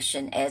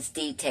creation as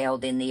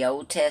detailed in the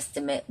Old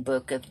Testament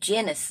book of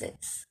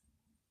Genesis.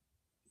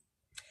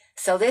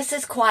 So this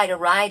is quite a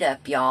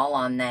write-up, y'all,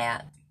 on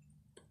that.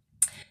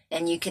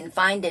 And you can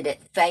find it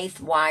at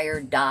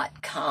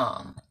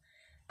faithwire.com.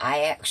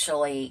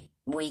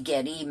 We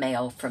get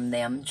email from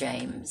them,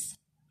 James.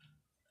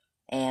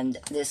 And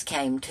this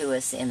came to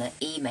us in an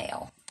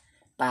email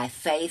by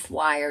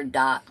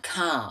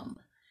faithwire.com.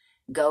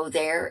 Go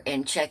there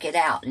and check it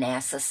out.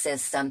 NASA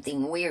says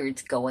something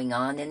weird's going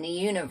on in the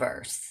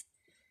universe.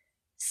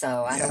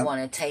 So I don't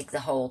want to take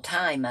the whole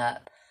time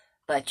up,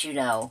 but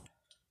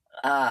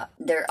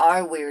there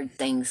are weird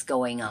things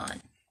going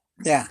on.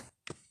 Yeah.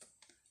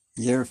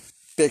 You're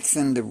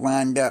fixing to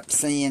wind up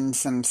seeing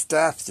some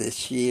stuff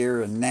this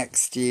year and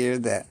next year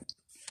that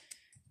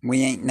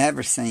we ain't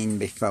never seen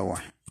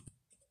before.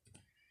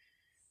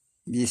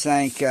 You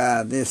think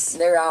this...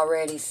 They're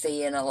already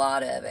seeing a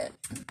lot of it.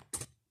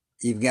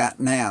 You've got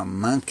now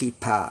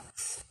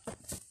monkeypox,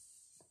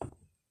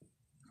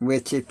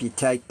 which if you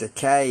take the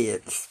K,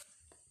 it's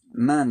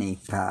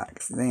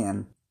moneypox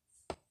then.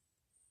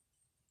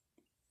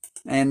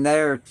 And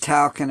they're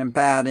talking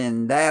about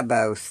in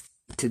Davos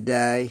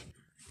today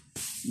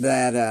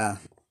that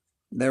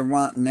they're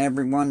wanting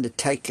everyone to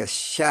take a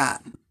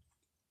shot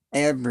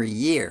every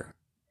year.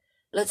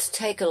 Let's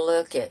take a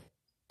look at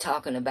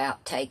talking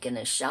about taking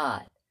a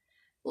shot.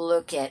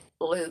 Look at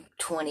Luke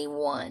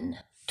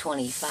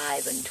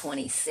 21:25 and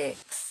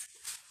 26.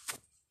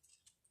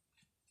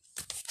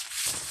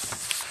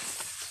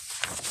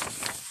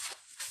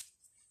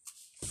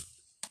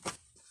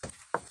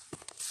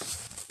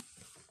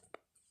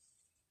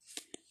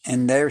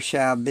 And there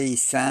shall be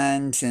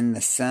signs in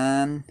the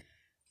sun,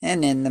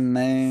 and in the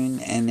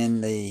moon, and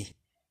in the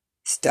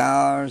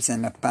stars,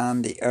 and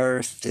upon the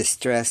earth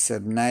distress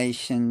of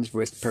nations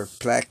with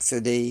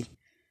perplexity,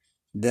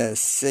 the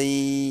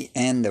sea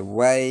and the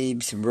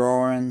waves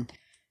roaring,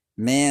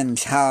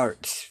 men's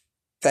hearts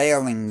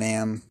failing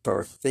them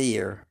for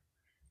fear,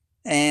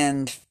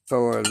 and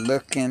for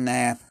looking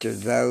after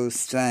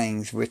those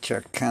things which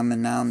are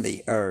coming on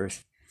the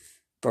earth,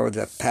 for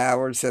the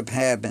powers of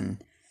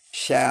heaven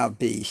shall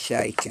be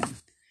shaken.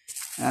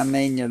 I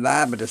mean, you're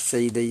liable to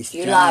see these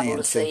You're giants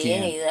liable to see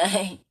again.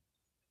 anything.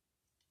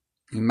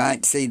 You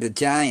might see the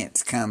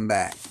giants come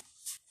back.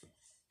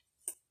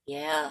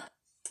 Yeah.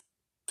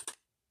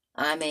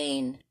 I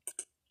mean,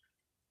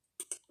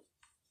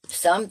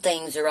 some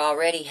things are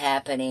already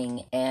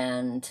happening,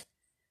 and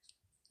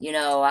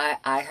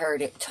I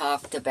heard it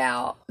talked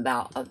about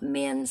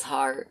men's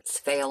hearts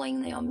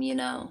failing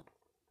them,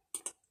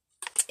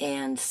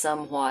 and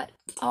somewhat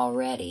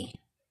already.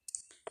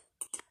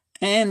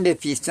 And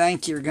if you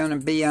think you're going to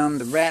be on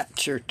the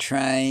rapture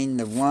train,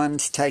 the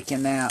ones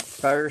taken out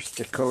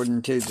first,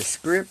 according to the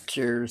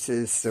scriptures,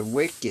 is the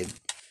wicked,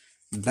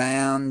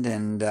 bound,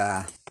 and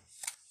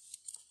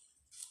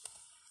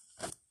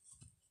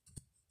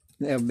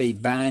they'll be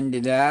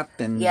binded up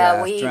and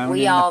thrown in the fire.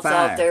 we all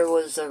thought there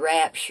was a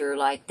rapture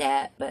like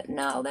that, but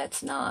no,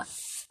 that's not.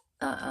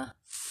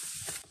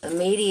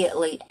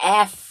 Immediately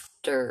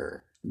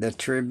after the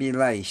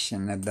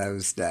tribulation of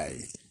those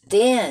days.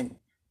 Then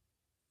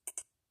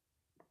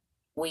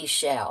we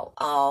shall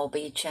all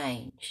be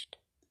changed.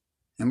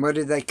 And what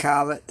do they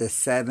call it? The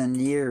 7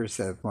 years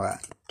of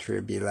what?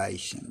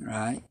 Tribulation,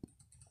 right?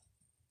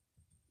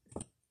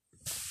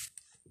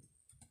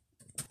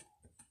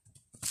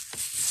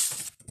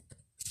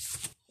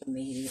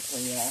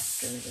 Immediately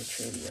after the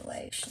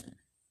tribulation.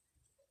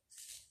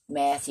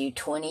 Matthew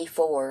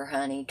 24,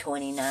 honey,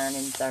 29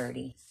 and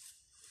 30.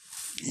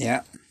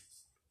 Yep.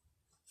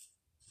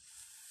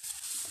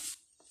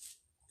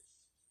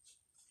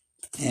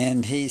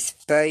 And he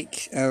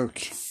spake,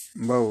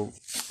 whoa,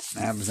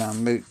 that was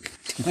on Luke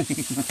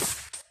 21.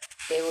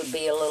 It would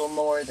be a little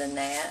more than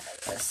that.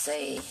 Let's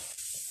see.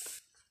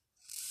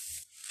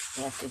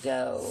 You have to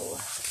go.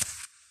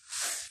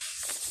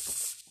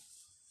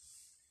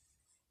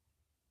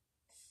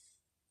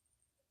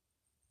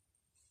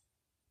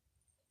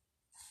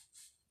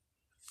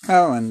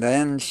 Oh, and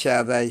then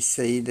shall they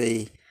see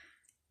the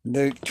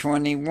Luke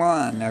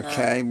 21,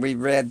 okay? We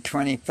read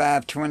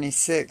 25,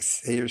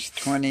 26. Here's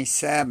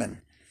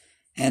 27.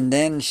 And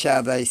then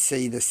shall they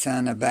see the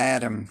Son of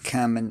Adam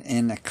coming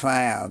in a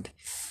cloud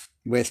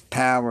with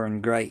power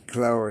and great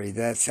glory.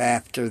 That's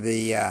after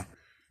the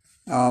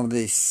all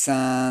the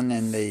sun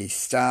and the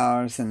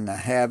stars and the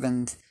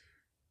heavens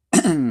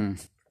and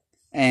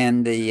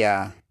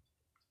the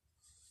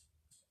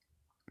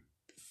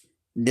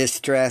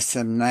distress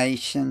of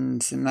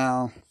nations and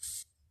all.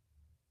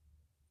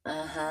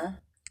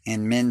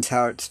 And men's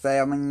hearts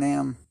failing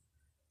them.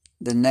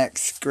 The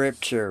next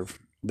scripture,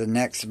 the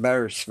next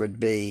verse would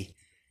be,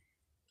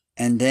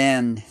 and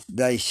then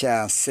they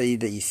shall see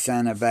the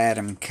Son of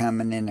Adam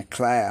coming in a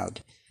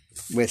cloud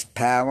with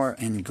power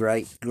and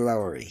great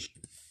glory.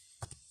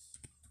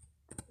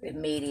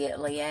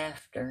 Immediately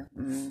after.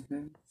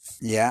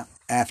 Yeah,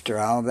 after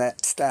all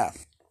that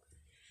stuff.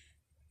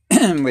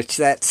 Which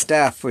that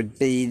stuff would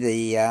be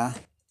the... I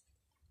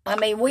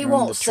mean, we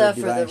won't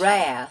suffer the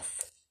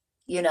wrath,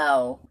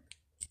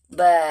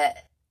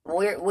 but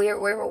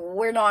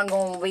we're not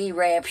going to be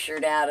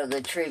raptured out of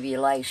the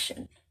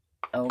tribulation,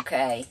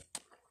 okay?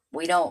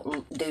 We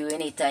don't do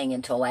anything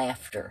until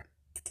after.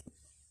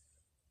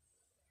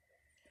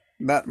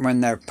 But when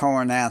they're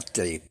pouring out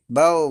the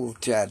bowl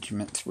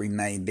judgments, we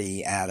may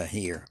be out of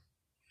here.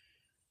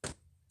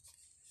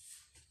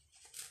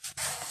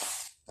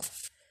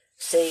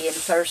 See, in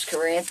 1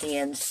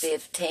 Corinthians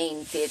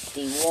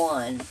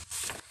 15:51,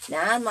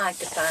 now I'd like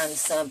to find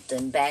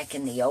something back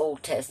in the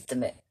Old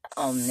Testament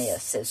on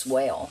this as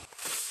well.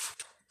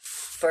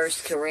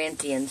 1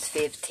 Corinthians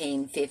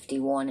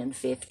 15:51 and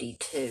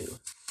 52.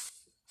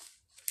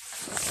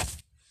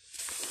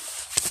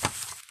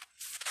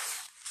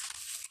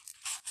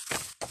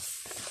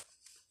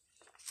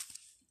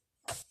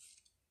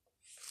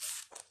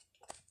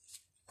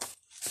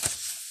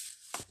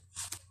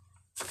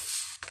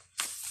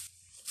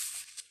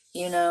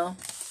 You know?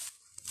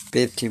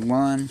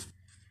 51.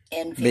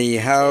 And 52.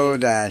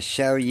 Behold, I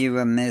show you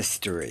a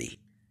mystery.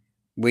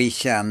 We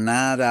shall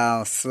not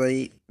all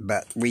sleep,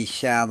 but we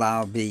shall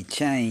all be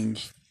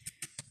changed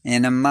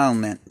in a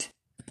moment,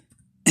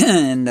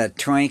 in the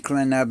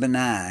twinkling of an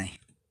eye,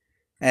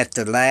 at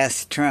the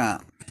last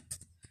trump.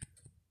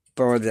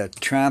 For the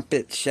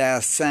trumpet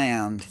shall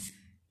sound,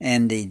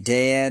 and the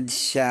dead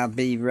shall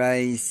be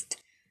raised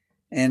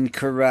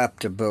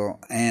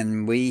incorruptible,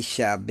 and we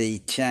shall be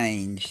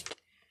changed.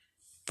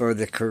 For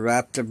the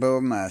corruptible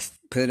must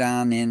put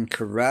on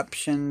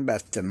incorruption,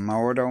 but the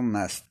mortal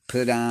must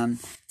put on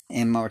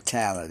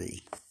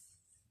immortality.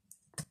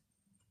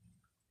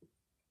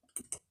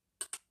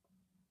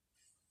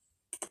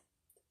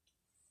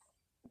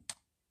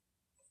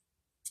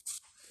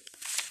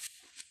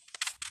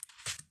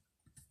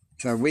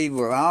 So we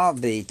will all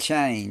be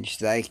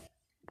changed, but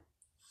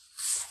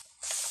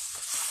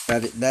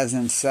it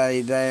doesn't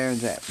say there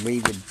that we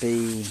would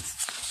be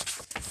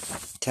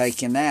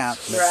taken out,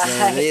 but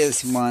right. There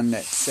is one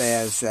that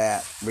says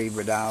that we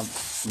would all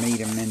meet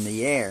him in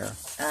the air.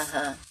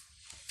 Uh-huh.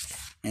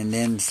 And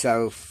then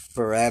so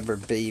forever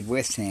be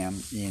with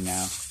him, you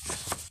know.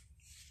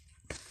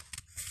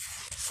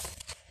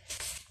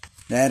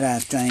 That I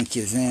think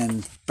is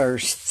in 1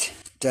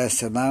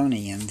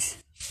 Thessalonians.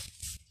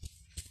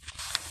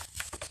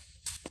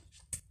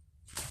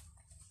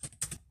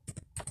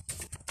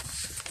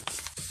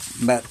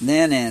 But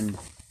then in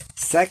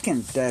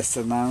 2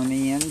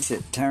 Thessalonians,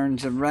 it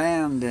turns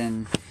around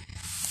and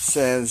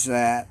says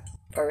that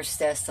 1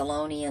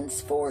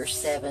 Thessalonians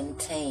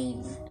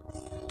 4:17.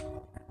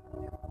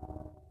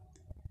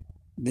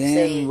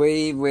 Then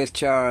we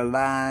which are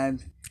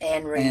alive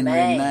and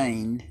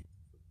remain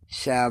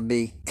shall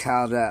be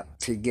caught up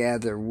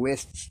together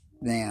with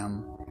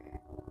them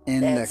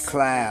in the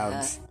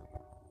clouds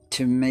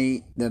to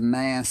meet the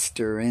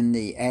Master in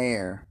the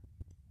air,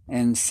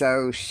 and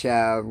so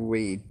shall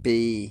we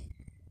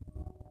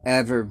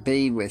ever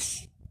be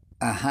with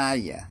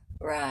Ahia.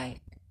 Right.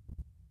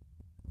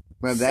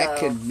 Well, that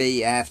could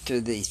be after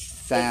the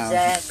 1,000.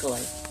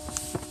 Exactly.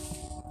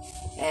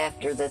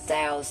 After the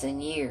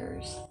 1,000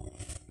 years.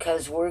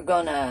 Because we're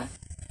gonna,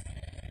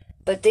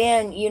 but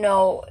then, you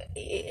know,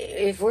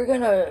 if we're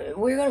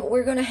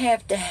gonna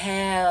have to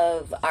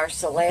have our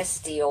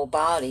celestial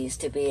bodies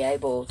to be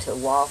able to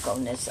walk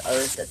on this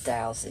earth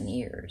 1,000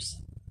 years.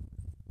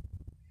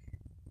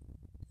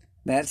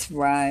 That's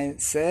why it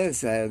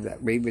says there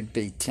that we would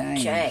be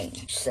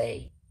changed.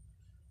 See.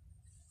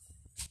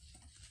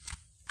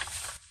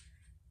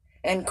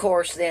 And of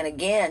course, then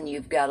again,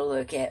 you've got to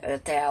look at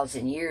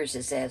 1,000 years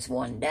as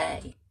one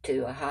day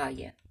to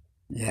Ahia.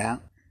 Yeah.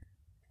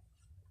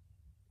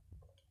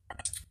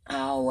 I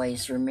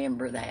always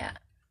remember that.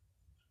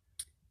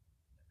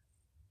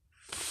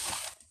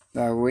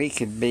 So we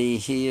could be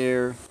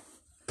here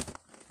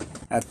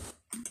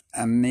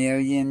a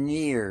million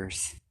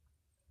years.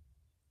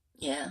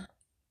 Yeah.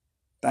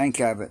 Think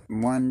of it.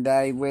 One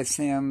day with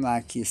him,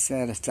 like you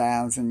said,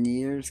 1,000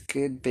 years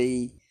could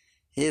be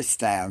his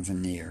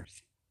 1,000 years.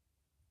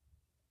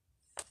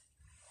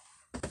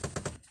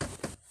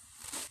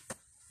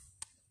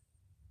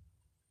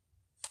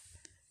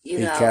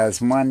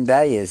 Because one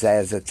day is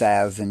as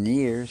 1,000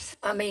 years.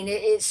 I mean,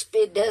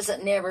 it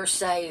doesn't never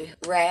say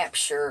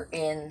rapture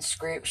in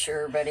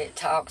Scripture, but it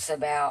talks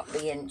about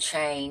being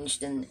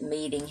changed and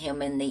meeting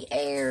him in the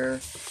air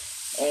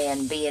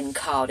and being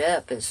caught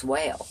up as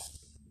well.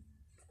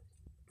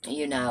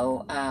 You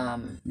know.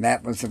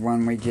 That was the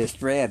one we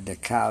just read, the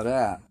caught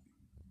up.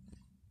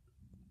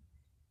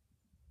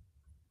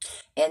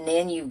 And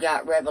then you've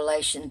got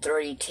Revelation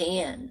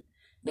 3:10.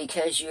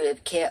 Because you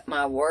have kept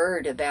my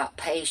word about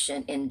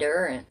patient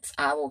endurance,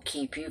 I will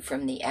keep you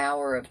from the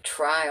hour of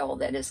trial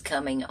that is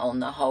coming on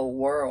the whole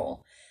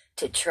world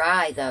to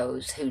try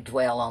those who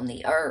dwell on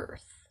the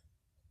earth.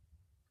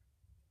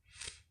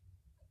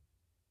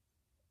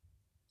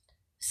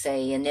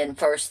 See, and then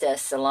 1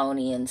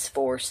 Thessalonians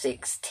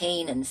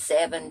 4:16 and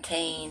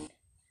 17.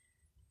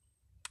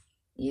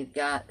 You've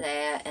got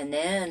that. And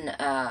then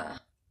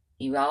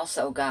you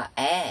also got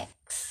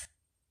Acts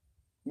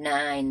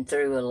 9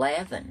 through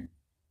 11.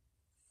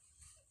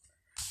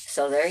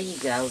 So there you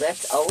go.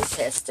 That's Old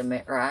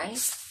Testament, right?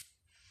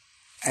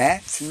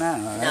 Acts?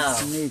 No,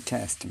 that's the New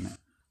Testament.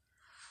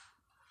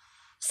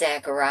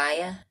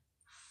 Zechariah?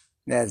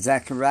 Yeah,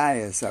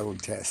 Zechariah's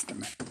Old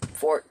Testament.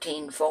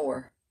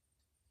 14:4.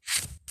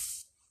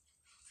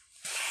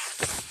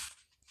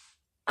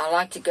 I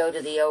like to go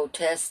to the Old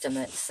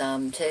Testament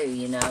some too,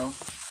 you know.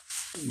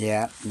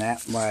 Yeah,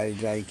 that way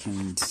they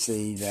can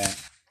see that.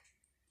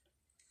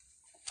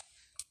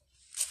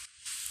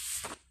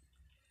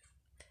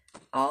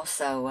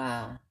 Also,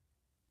 wow,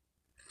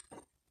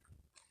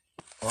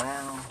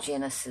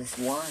 Genesis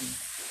 1.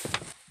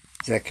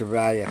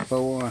 Zechariah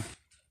 4.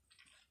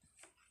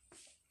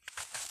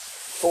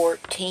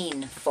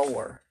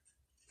 14:4.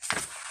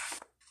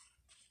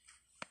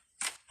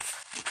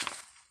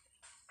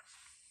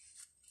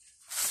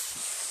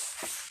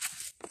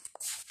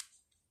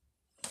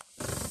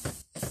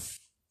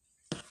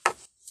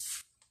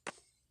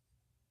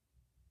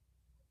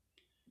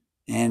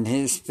 And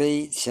his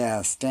feet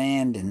shall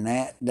stand in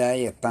that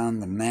day upon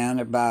the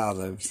Mount of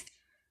Olives,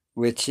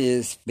 which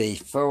is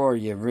before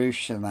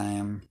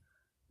Jerusalem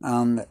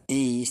on the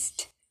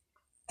east,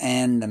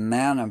 and the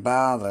Mount of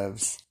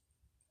Olives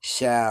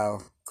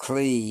shall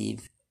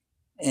cleave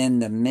in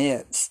the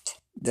midst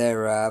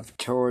thereof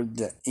toward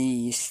the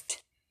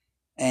east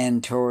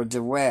and toward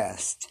the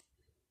west,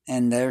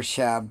 and there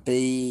shall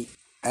be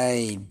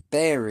a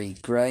very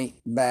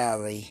great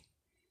valley,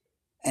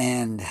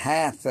 and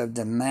half of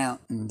the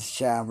mountains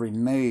shall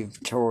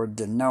remove toward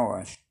the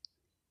north,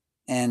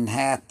 and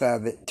half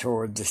of it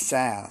toward the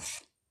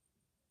south.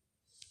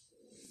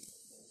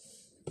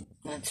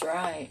 That's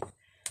right.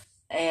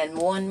 And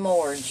one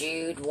more,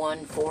 Jude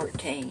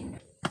 1:14.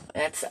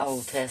 That's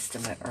Old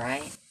Testament,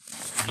 right?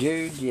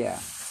 Jude, yeah.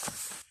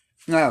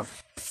 No,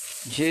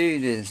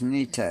 Jude is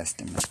New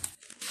Testament.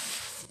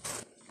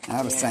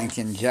 I was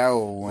thinking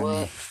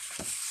Joel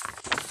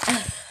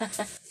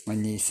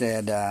when you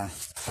said,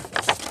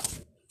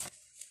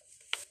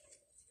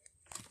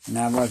 and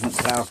I wasn't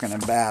talking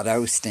about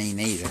Osteen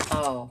either.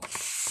 Oh,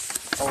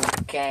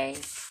 okay.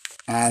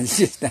 I was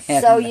just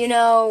So, you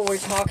know, we're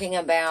talking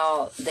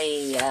about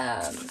the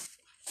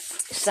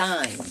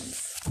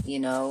signs, you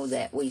know,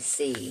 that we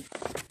see,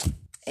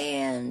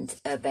 and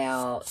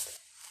about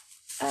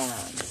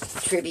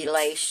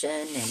tribulation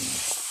and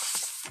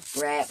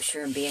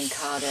rapture and being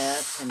caught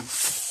up, and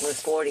we're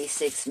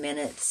 46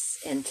 minutes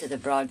into the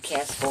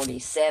broadcast,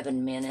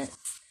 47 minutes,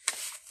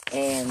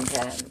 and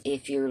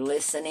if you're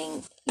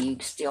listening, you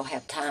still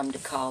have time to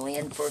call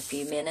in for a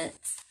few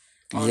minutes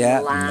on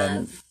the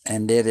live.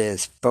 And it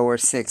is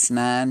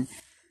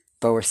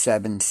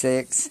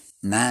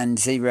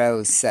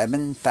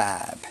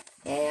 469-476-9075.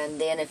 And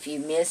then if you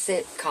miss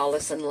it, call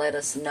us and let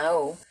us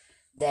know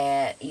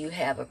that you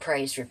have a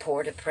praise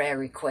report, a prayer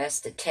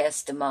request, a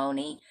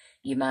testimony.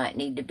 You might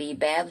need to be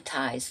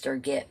baptized or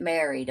get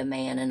married, a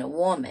man and a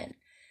woman.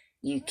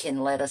 You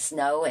can let us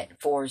know at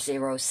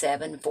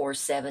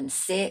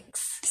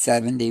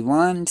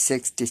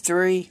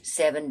 407-476-7163.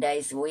 7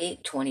 days a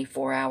week,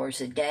 24 hours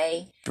a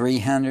day.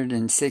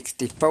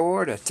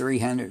 364 to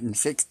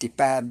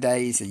 365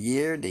 days a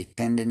year,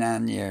 depending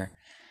on your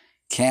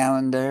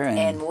calendar.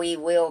 And we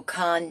will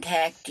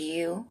contact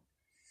you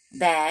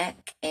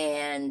back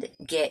and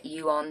get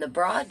you on the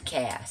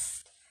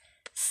broadcast.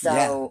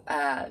 So,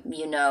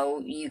 you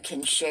know, you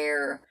can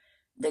share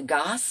the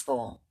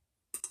gospel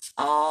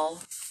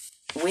all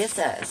with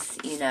us,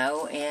 you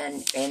know,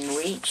 and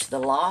reach the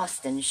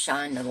lost and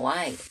shine the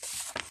light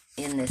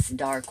in this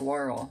dark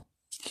world.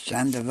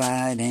 Shine the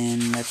light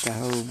and let the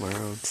whole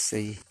world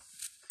see.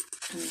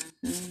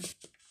 Mm-hmm.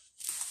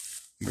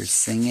 We're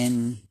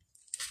singing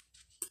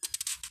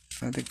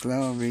for the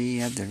glory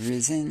of the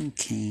risen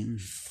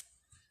King,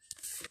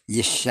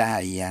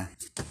 Yeshaya.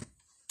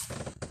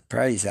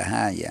 Praise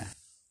Ahaya.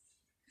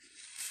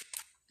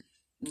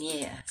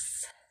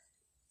 Yes.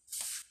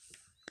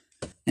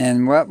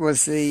 And what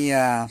was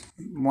the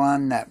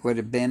one that would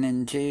have been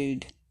in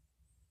Jude?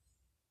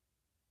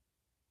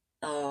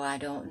 Oh, I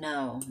don't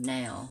know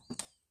now.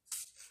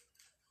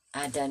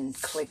 I done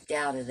clicked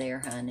out of there,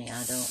 honey.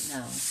 I don't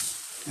know.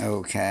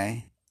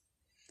 Okay.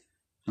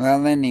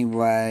 Well,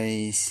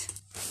 anyways,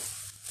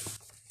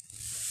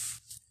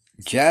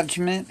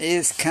 judgment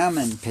is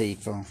coming,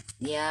 people.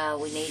 Yeah,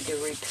 we need to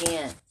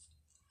repent.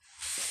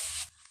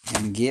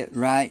 And get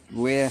right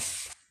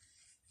with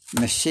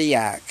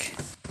Mashiach.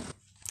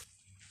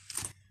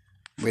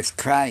 With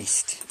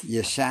Christ,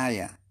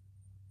 Yeshaya,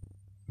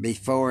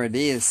 before it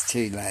is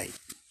too late.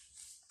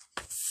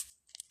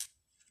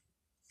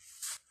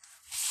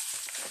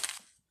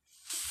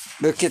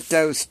 Look at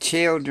those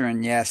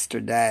children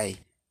yesterday.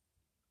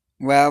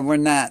 Well, we're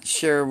not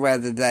sure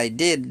whether they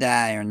did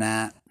die or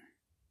not,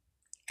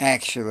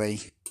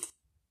 actually,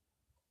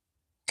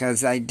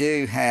 because they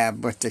do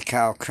have what they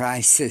call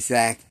crisis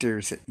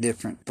actors at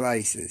different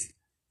places.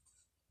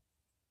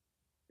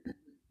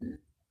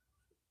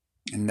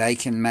 And they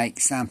can make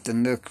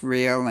something look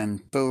real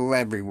and fool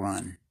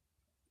everyone.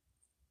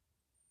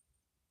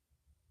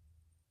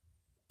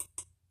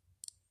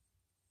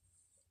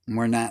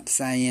 We're not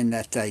saying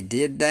that they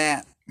did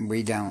that.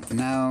 We don't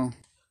know.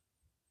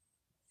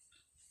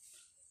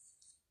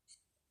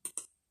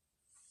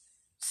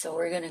 So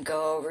we're going to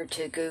go over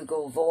to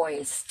Google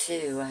Voice,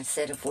 too. I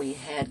said if we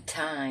had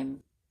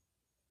time.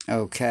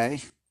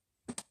 Okay.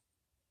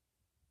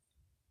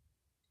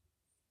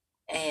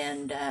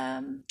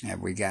 Have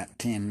we got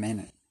 10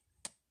 minutes?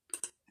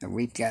 Have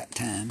we got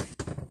time?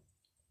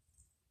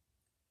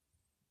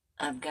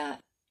 I've got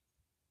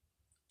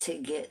to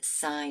get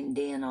signed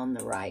in on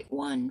the right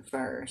one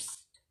first.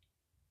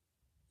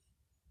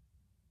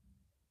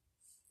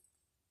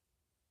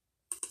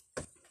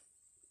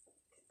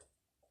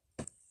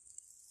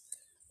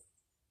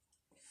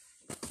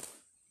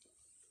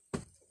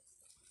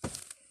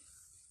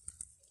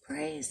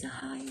 Praise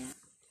Ahia.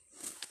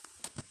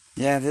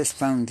 Yeah, this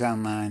phone's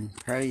on mine.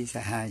 Praise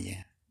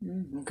Ahia.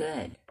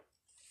 Good.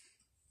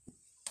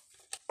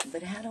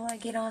 But how do I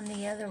get on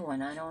the other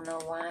one? I don't know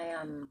why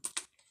I'm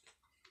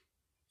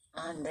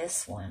on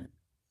this one.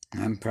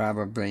 I'm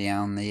probably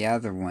on the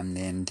other one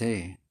then,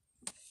 too.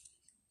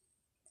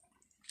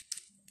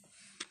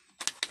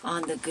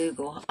 On the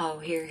Google. Oh,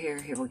 here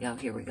we go.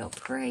 Here we go.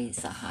 Praise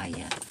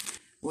Ahia.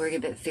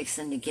 We're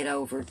fixing to get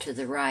over to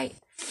the right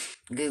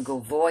Google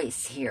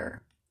Voice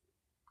here.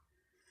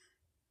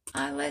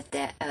 I let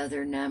that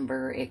other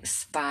number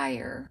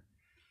expire.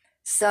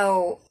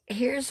 So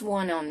here's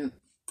one on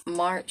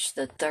March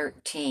the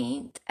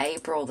 13th.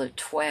 April the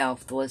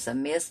 12th was a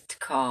missed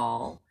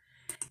call.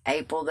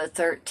 April the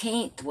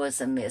 13th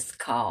was a missed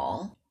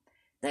call.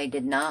 They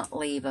did not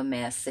leave a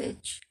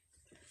message.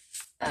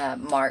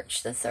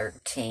 March the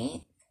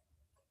 13th.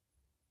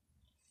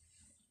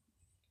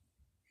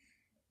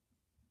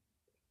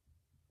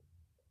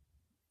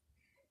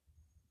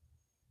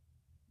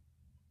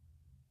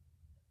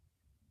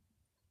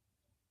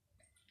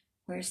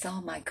 Where's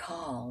all my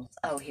calls?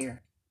 Oh,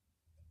 here.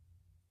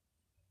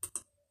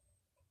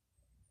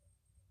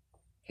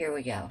 Here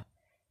we go.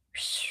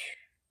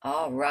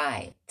 All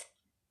right.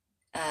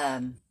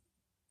 A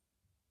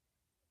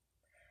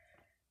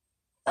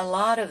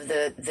lot of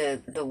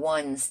the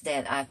ones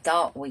that I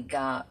thought we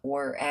got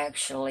were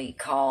actually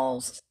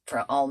calls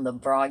on the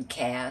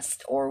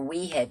broadcast, or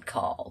we had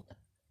called.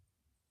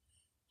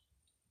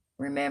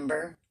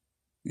 Remember?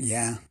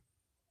 Yeah.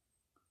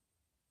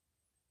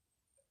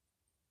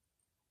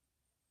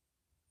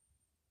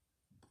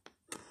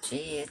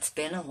 Gee, it's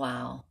been a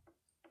while.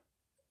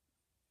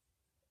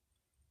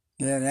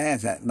 Yeah,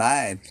 that's that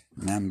live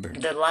number.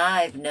 The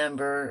live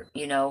number,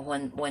 you know,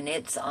 when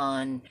it's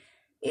on,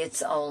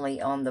 it's only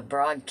on the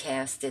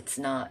broadcast. It's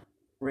not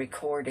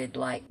recorded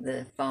like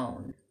the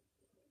phone.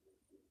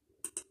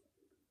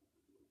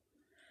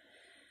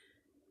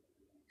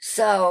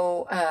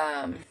 So,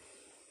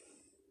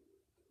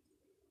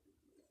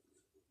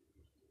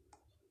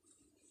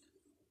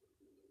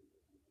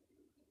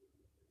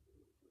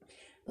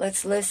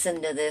 let's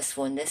listen to this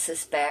one. This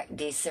is back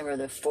December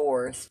the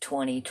 4th,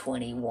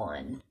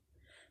 2021.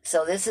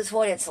 So this is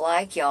what it's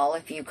like, y'all,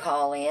 if you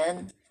call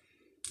in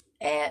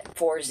at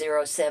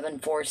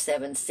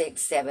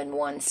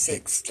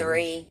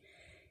 407-476-7163.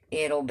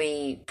 It'll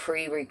be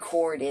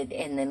pre-recorded,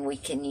 and then we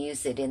can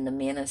use it in the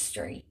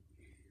ministry.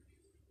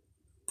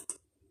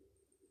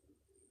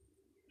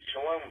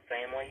 Shalom,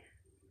 family.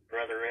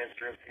 Brother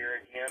Esdras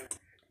here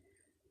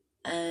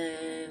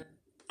again.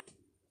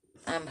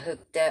 I'm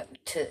hooked up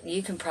to,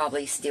 you can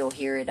probably still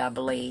hear it, I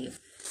believe.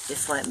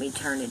 Just let me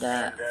turn it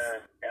up.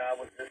 And I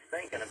was just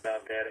thinking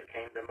about that. It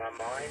came to my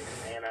mind,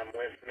 and I'm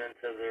listening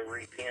to the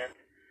Repent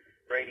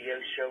radio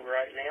show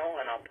right now,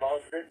 and I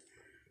paused it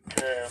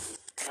to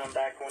come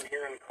back on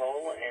here and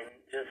call and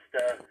just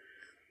say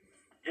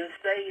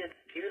it's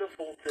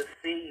beautiful to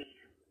see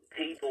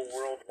people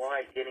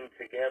worldwide getting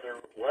together,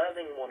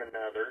 loving one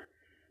another.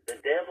 The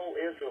devil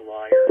is a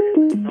liar.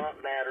 It does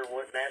not matter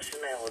what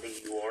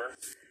nationality you are.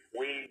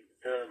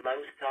 The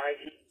Most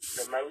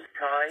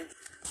High,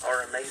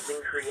 our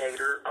amazing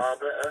Creator,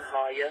 Abba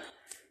Ahia,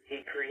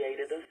 He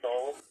created us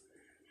all.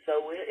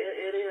 So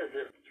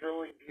it's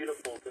really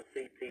beautiful to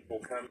see people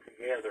come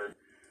together.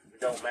 It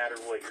don't matter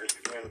what your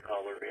skin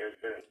color is,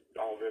 and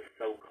all this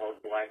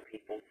so-called black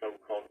people,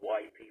 so-called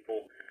white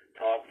people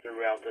talk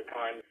throughout the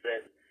times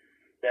that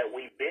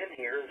we've been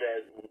here,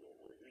 that,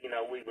 you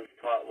know, we was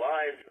taught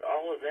lies.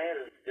 All of that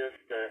is just,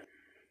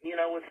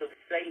 it's of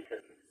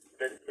Satan.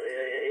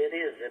 It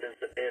is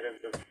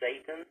of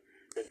Satan.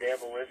 The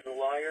devil is a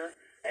liar,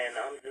 and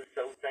I'm just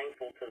so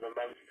thankful to the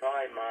Most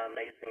High, my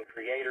amazing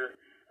Creator,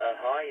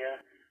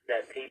 Ahia,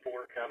 that people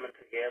are coming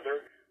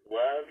together.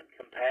 Love,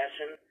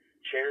 compassion,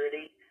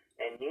 charity,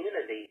 and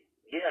unity.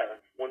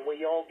 Yeah, when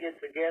we all get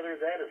together,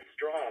 that is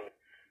strong.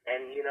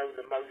 And, you know,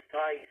 the Most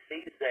High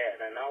sees that,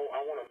 and I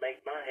want to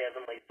make my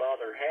Heavenly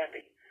Father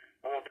happy.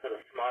 I want to put a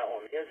smile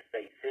on His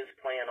face, His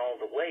plan all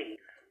the way,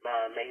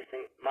 my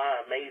amazing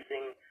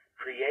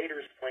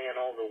Creator's plan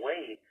all the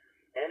way.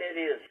 And it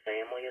is,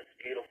 family. It's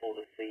beautiful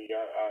to see.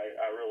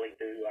 I really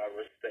do. I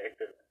respect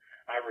it.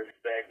 I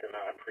respect and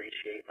I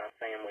appreciate my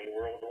family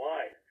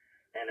worldwide.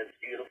 And it's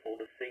beautiful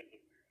to see.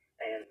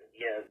 And,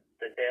 yeah,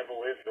 the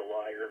devil is the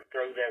liar.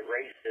 Throw that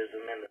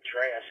racism in the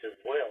trash as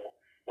well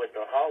with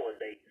the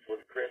holidays,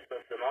 with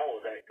Christmas and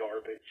all of that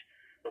garbage.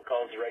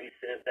 Because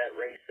that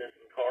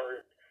racism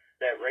card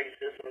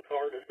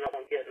does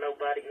not get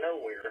nobody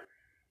nowhere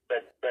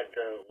but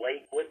the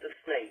lake with the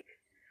snake.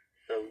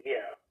 So,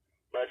 yeah,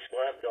 much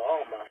love to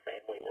all my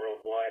family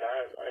worldwide.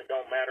 It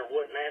don't matter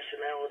what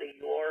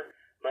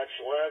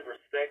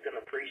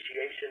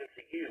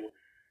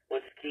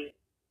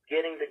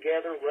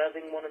together,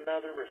 loving one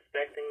another,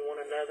 respecting one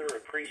another,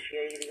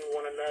 appreciating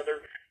one another,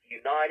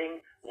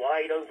 uniting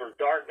light over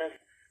darkness.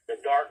 The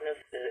darkness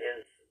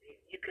is,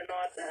 you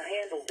cannot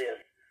handle this.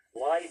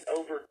 Light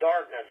over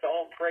darkness.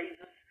 All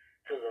praises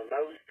to the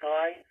Most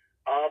High,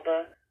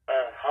 Abba,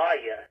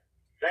 Ahaya.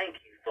 Thank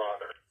you,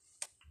 Father.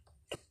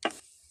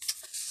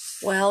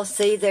 Well,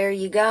 see, there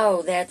you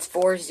go. That's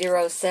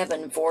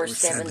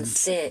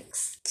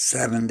 407-476.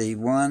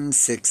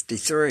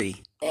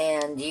 7163.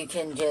 And you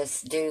can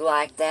just do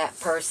like that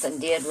person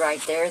did right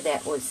there.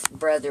 That was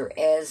Brother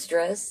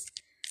Esdras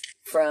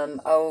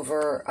from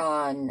over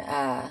on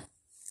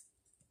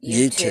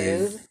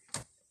YouTube.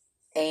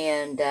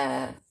 And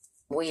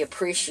we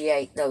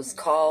appreciate those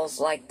calls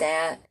like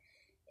that.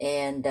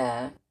 And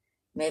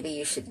maybe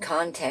you should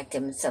contact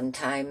him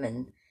sometime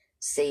and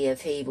see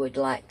if he would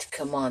like to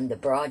come on the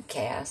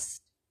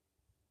broadcast.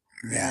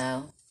 Yeah. You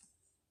know,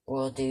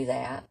 we'll do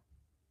that.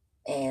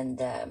 And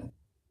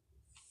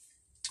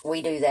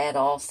we do that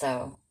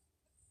also.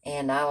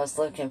 And I was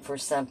looking for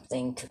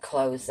something to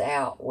close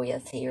out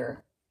with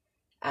here.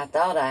 I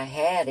thought I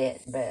had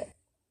it, but...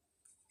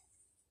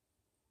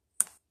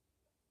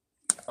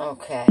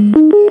 Okay.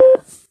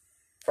 Yeah.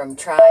 From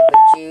Tribe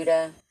of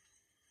Judah.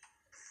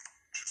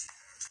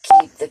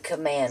 Keep the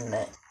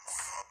commandment.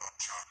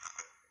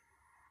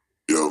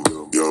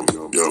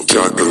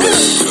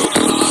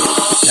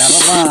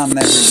 Shalom,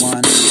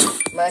 everyone.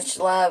 Much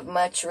love,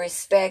 much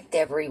respect,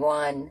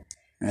 everyone.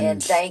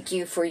 And thank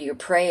you for your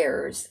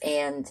prayers.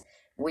 And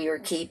we are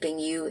keeping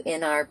you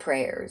in our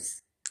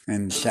prayers.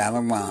 And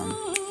shalom.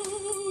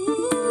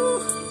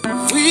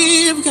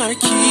 We've got to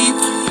keep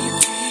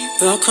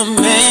the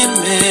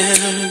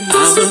commandment.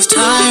 I was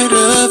tired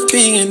of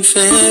being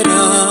fed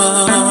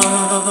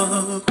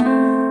up.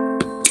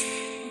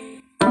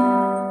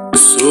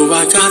 So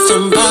I got the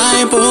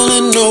Bible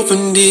and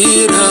opened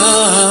it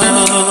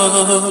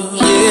up,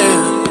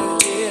 yeah.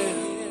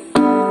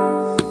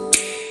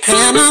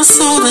 And I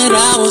saw that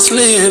I was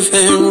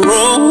living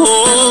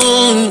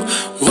wrong,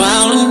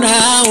 wild and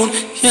out,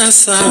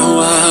 yes I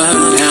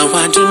was. Now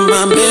I do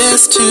my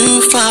best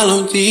to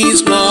follow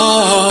these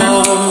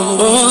laws,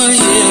 oh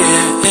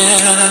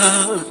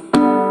yeah.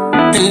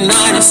 And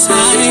I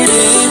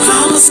decided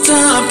I'ma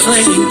stop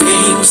playing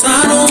games.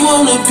 I don't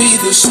wanna be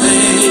the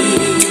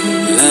same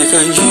like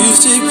I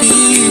used to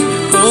be,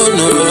 oh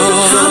no.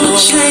 I'ma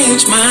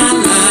change my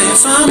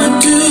life, I'ma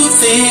do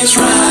things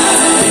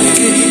right,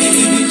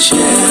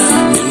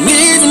 yeah. And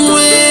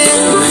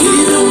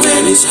even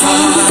when it's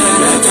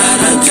hard, I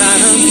gotta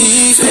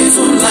be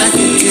faithful like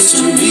it used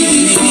to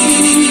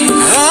be.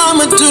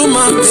 I'ma do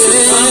my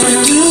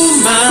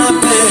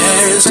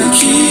best to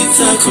keep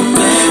the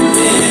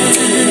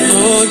commandment,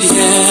 oh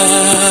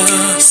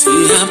yeah. See, I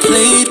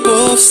played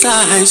both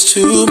sides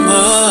too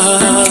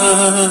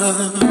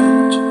much.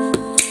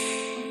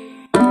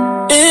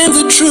 And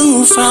the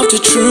truth out the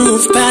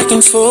truth, back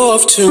and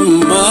forth too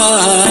much.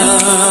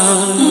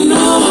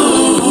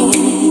 No,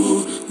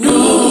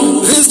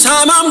 this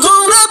time I'm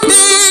gonna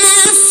be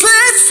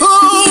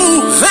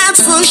faithful,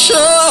 that's for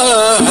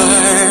sure,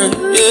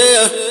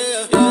 yeah.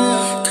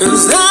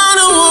 Cause I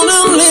don't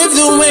wanna live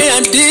the way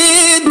I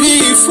did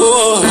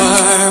before,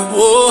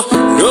 oh,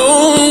 no.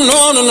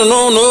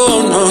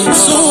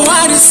 So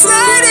I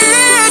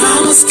decided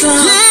I'ma stop,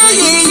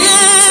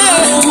 yeah. I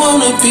don't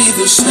wanna be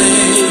the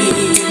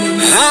same,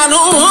 I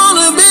don't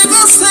wanna be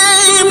the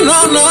same,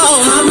 no.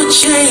 I'ma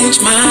change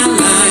my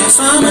life,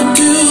 I'ma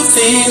do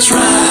things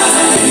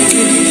right,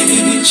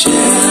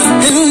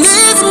 yeah. And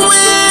even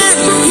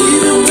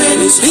when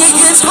it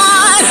gets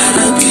hard,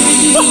 gotta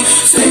be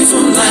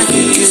faithful like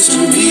it used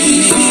to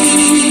be.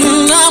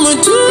 And I'ma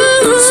do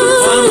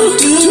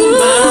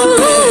my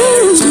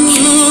best to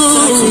keep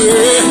the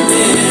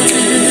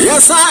commandment.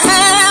 Yes, I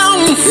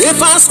am.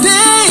 If I stay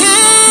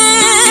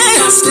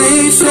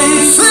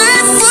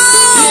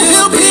faithful,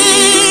 he'll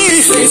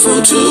be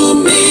faithful to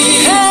me.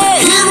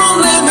 Hey, he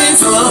won't let me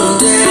fall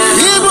down.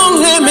 He won't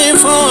let me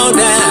fall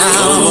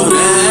down.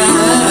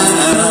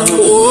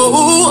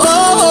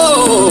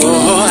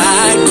 Oh,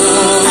 I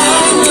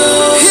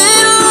know. He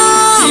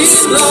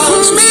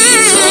loves me.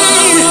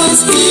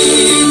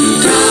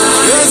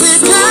 Cause he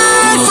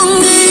died for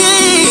me.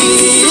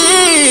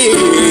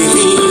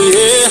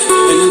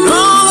 Yeah. And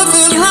all of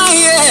his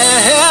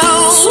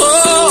righteous.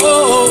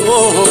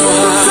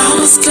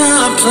 I'ma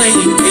stop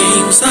playing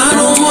games. I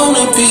don't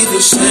wanna be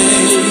the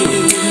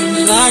same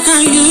like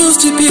I used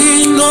to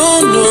be, no.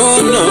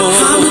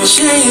 I'ma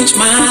change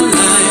my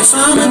life,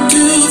 I'ma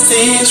do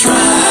things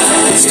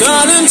right.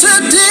 Starting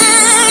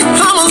today,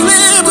 I'ma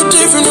live a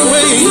different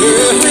way,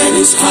 yeah. When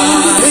it's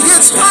hard, it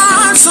gets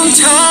hard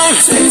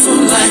sometimes.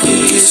 Faithful like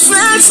it is,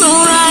 that's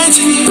alright.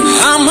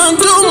 I'ma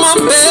do my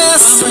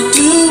best, to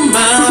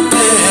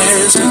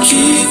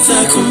keep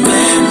the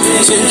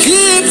commandment,